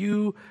you. For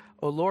you,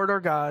 O Lord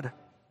our God,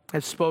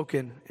 have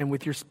spoken, and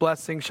with your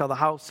blessing shall the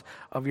house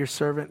of your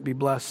servant be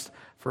blessed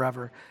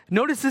forever.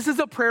 Notice this is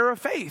a prayer of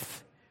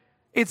faith.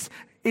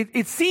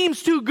 it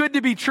seems too good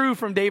to be true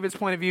from David's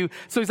point of view.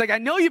 So he's like, I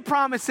know you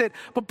promised it,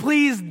 but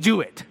please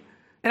do it.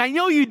 And I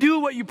know you do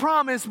what you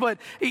promised, but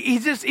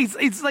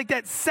it's like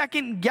that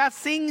second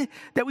guessing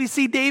that we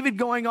see David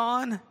going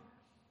on.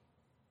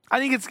 I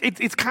think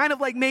it's kind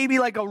of like maybe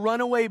like a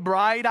runaway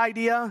bride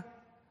idea.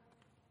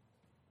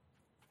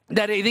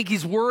 That I think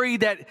he's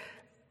worried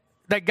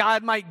that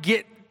God might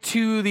get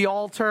to the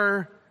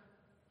altar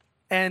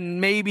and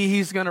maybe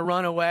he's going to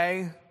run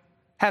away.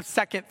 Have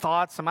second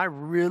thoughts. Am I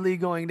really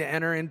going to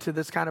enter into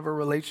this kind of a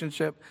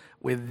relationship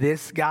with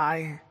this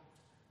guy?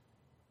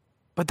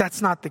 But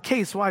that's not the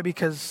case. Why?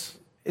 Because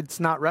it's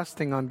not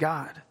resting on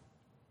God.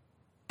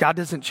 God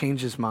doesn't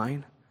change his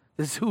mind.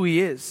 This is who he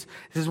is.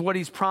 This is what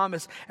he's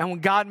promised. And when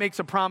God makes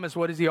a promise,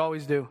 what does he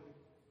always do?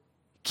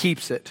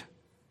 Keeps it.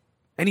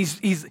 And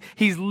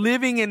he's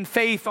living in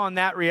faith on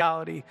that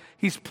reality.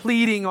 He's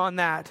pleading on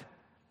that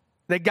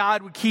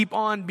God would keep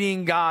on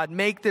being God.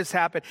 Make this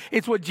happen.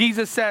 It's what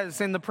Jesus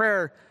says in the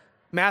prayer,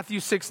 Matthew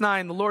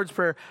 6:9, the Lord's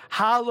Prayer.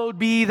 Hallowed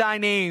be thy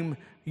name,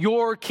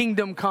 your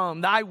kingdom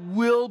come, thy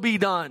will be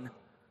done.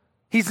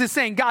 He's just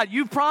saying, God,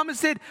 you've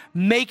promised it,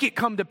 make it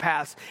come to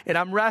pass. And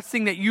I'm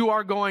resting that you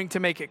are going to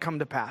make it come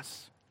to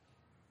pass.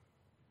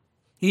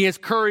 He has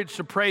courage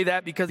to pray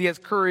that because he has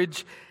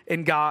courage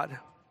in God.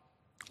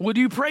 Would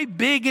you pray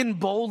big and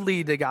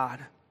boldly to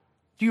God?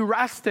 Do you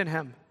rest in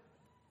him?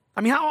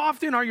 I mean, how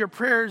often are your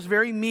prayers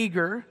very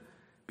meager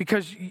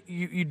because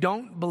you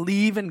don't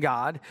believe in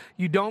God,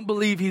 you don't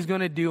believe he's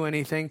going to do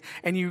anything,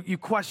 and you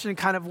question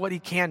kind of what he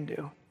can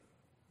do?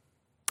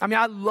 I mean,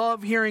 I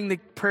love hearing the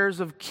prayers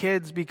of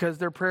kids because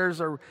their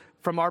prayers are,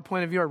 from our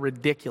point of view, are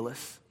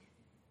ridiculous.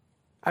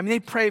 I mean, they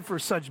pray for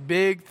such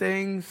big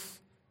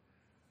things.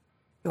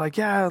 They're like,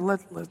 yeah,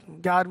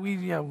 God,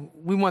 we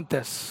want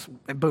this,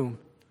 and boom.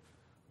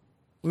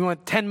 We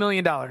want $10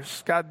 million.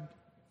 God,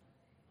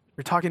 we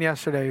were talking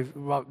yesterday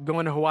about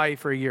going to Hawaii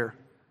for a year.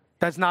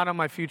 That's not on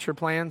my future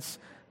plans.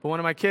 But one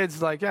of my kids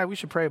is like, yeah, we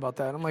should pray about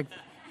that. I'm like,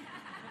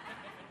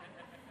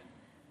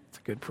 it's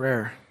a good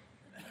prayer.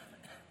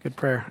 Good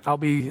prayer. I'll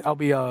be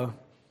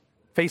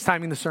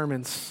FaceTiming the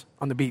sermons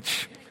on the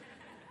beach.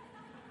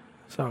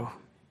 So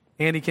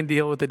Andy can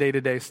deal with the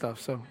day-to-day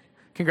stuff. So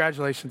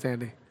congratulations,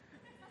 Andy.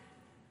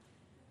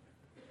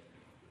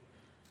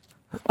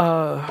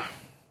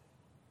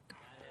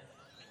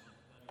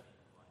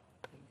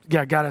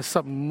 Yeah, God has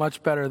something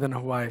much better than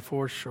Hawaii,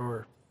 for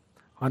sure.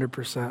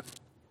 100%.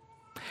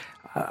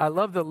 I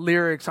love the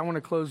lyrics. I want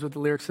to close with the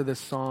lyrics of this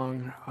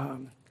song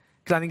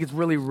because I think it's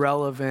really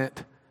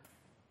relevant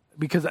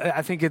because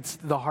I think it's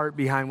the heart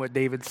behind what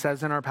David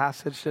says in our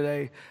passage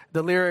today.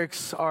 The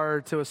lyrics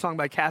are to a song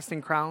by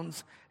Casting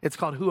Crowns. It's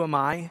called Who Am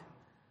I?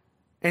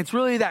 And it's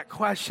really that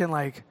question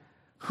like,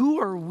 who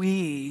are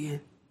we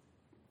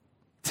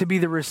to be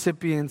the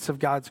recipients of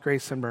God's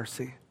grace and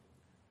mercy?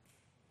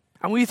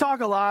 And we talk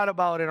a lot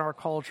about in our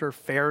culture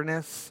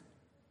fairness.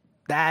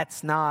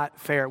 That's not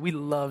fair. We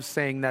love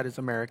saying that as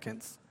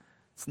Americans.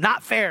 It's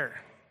not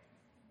fair.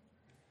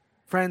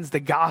 Friends, the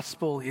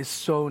gospel is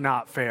so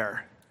not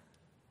fair.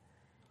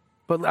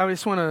 But I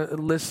just want to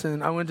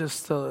listen. I want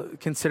just to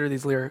consider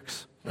these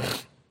lyrics.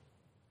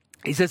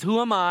 He says, who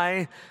am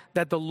I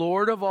that the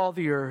Lord of all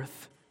the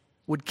earth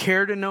would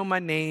care to know my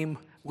name,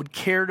 would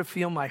care to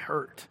feel my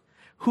hurt?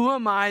 Who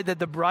am I that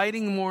the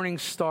brighting morning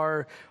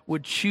star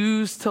would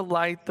choose to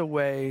light the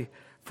way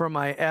for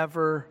my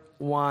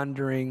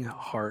ever-wandering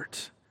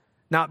heart?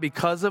 Not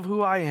because of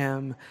who I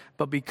am,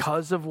 but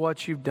because of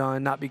what you've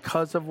done. Not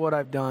because of what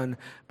I've done,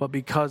 but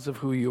because of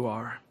who you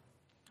are.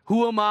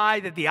 Who am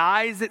I that the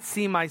eyes that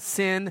see my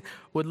sin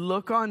would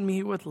look on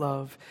me with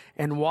love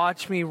and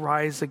watch me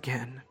rise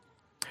again?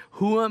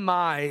 Who am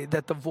I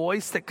that the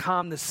voice that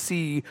calmed the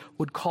sea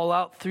would call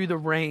out through the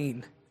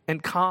rain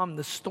and calm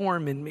the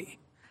storm in me?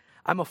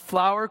 I'm a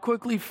flower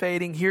quickly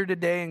fading, here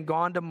today and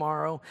gone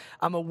tomorrow.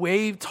 I'm a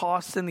wave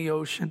tossed in the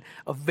ocean,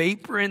 a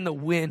vapor in the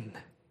wind.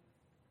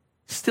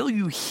 Still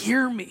you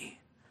hear me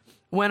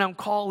when I'm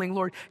calling,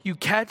 Lord. You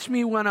catch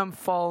me when I'm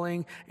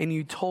falling, and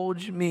you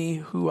told me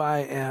who I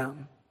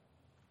am.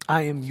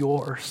 I am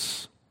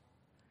yours.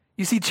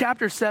 You see,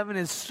 chapter 7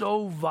 is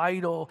so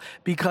vital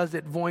because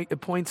it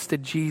points to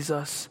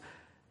Jesus.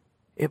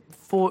 It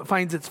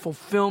finds its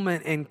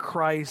fulfillment in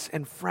Christ.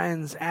 And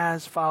friends,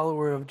 as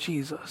follower of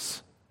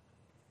Jesus,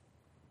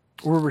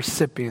 we're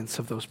recipients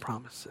of those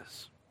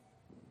promises.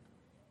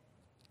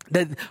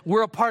 That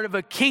we're a part of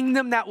a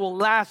kingdom that will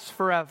last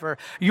forever.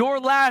 Your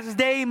last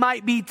day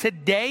might be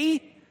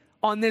today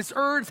on this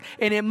earth,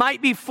 and it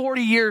might be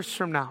 40 years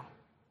from now.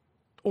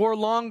 Or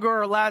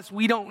longer or less,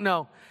 we don't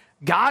know.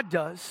 God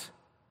does.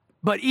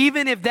 But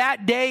even if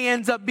that day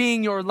ends up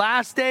being your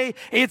last day,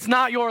 it's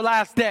not your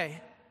last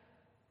day.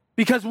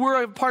 Because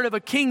we're a part of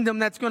a kingdom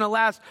that's going to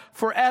last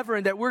forever,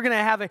 and that we're going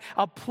to have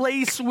a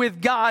place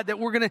with God, that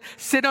we're going to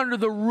sit under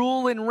the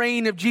rule and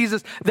reign of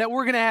Jesus, that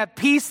we're going to have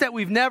peace that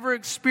we've never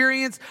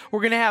experienced,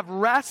 we're going to have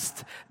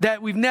rest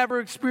that we've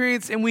never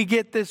experienced, and we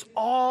get this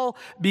all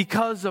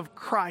because of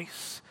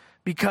Christ,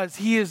 because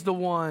he is the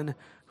one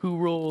who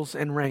rules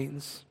and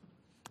reigns.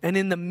 And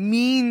in the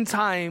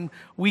meantime,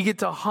 we get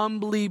to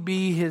humbly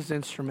be his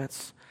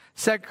instruments.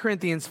 2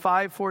 Corinthians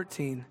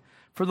 5:14,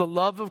 for the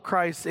love of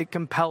Christ, it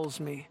compels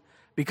me,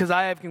 because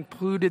I have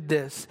concluded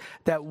this,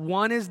 that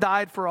one has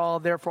died for all,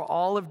 therefore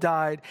all have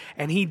died,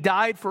 and he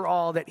died for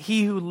all, that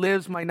he who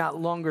lives might not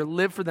longer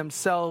live for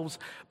themselves,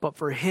 but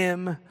for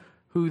him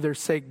who their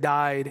sake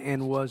died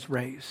and was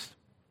raised.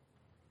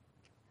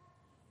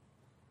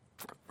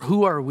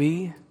 Who are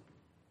we?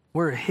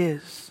 We're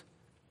his.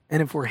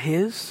 And if we're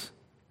his,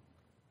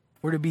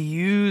 we're to be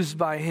used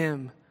by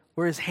him.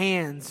 We're his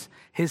hands,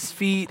 his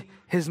feet,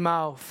 his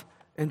mouth,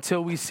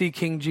 until we see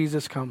King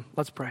Jesus come.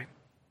 Let's pray.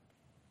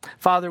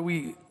 Father,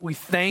 we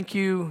thank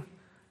you.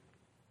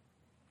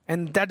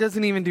 And that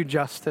doesn't even do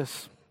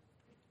justice.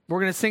 We're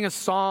going to sing a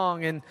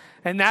song,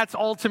 and that's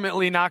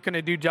ultimately not going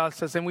to do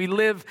justice. And we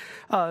live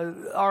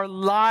our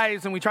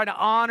lives, and we try to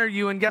honor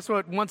you. And guess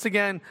what? Once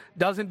again,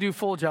 doesn't do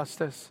full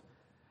justice.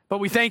 But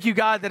we thank you,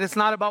 God, that it's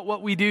not about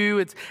what we do.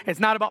 It's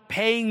not about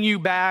paying you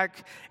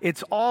back.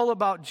 It's all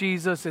about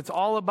Jesus. It's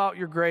all about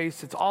your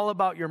grace. It's all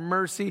about your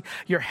mercy,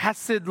 your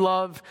hesed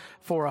love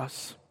for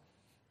us.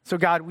 So,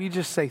 God, we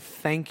just say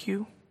thank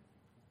you.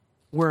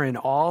 We're in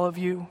awe of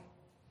you,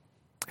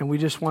 and we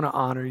just want to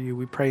honor you.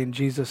 We pray in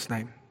Jesus'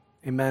 name.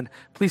 Amen.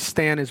 Please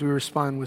stand as we respond with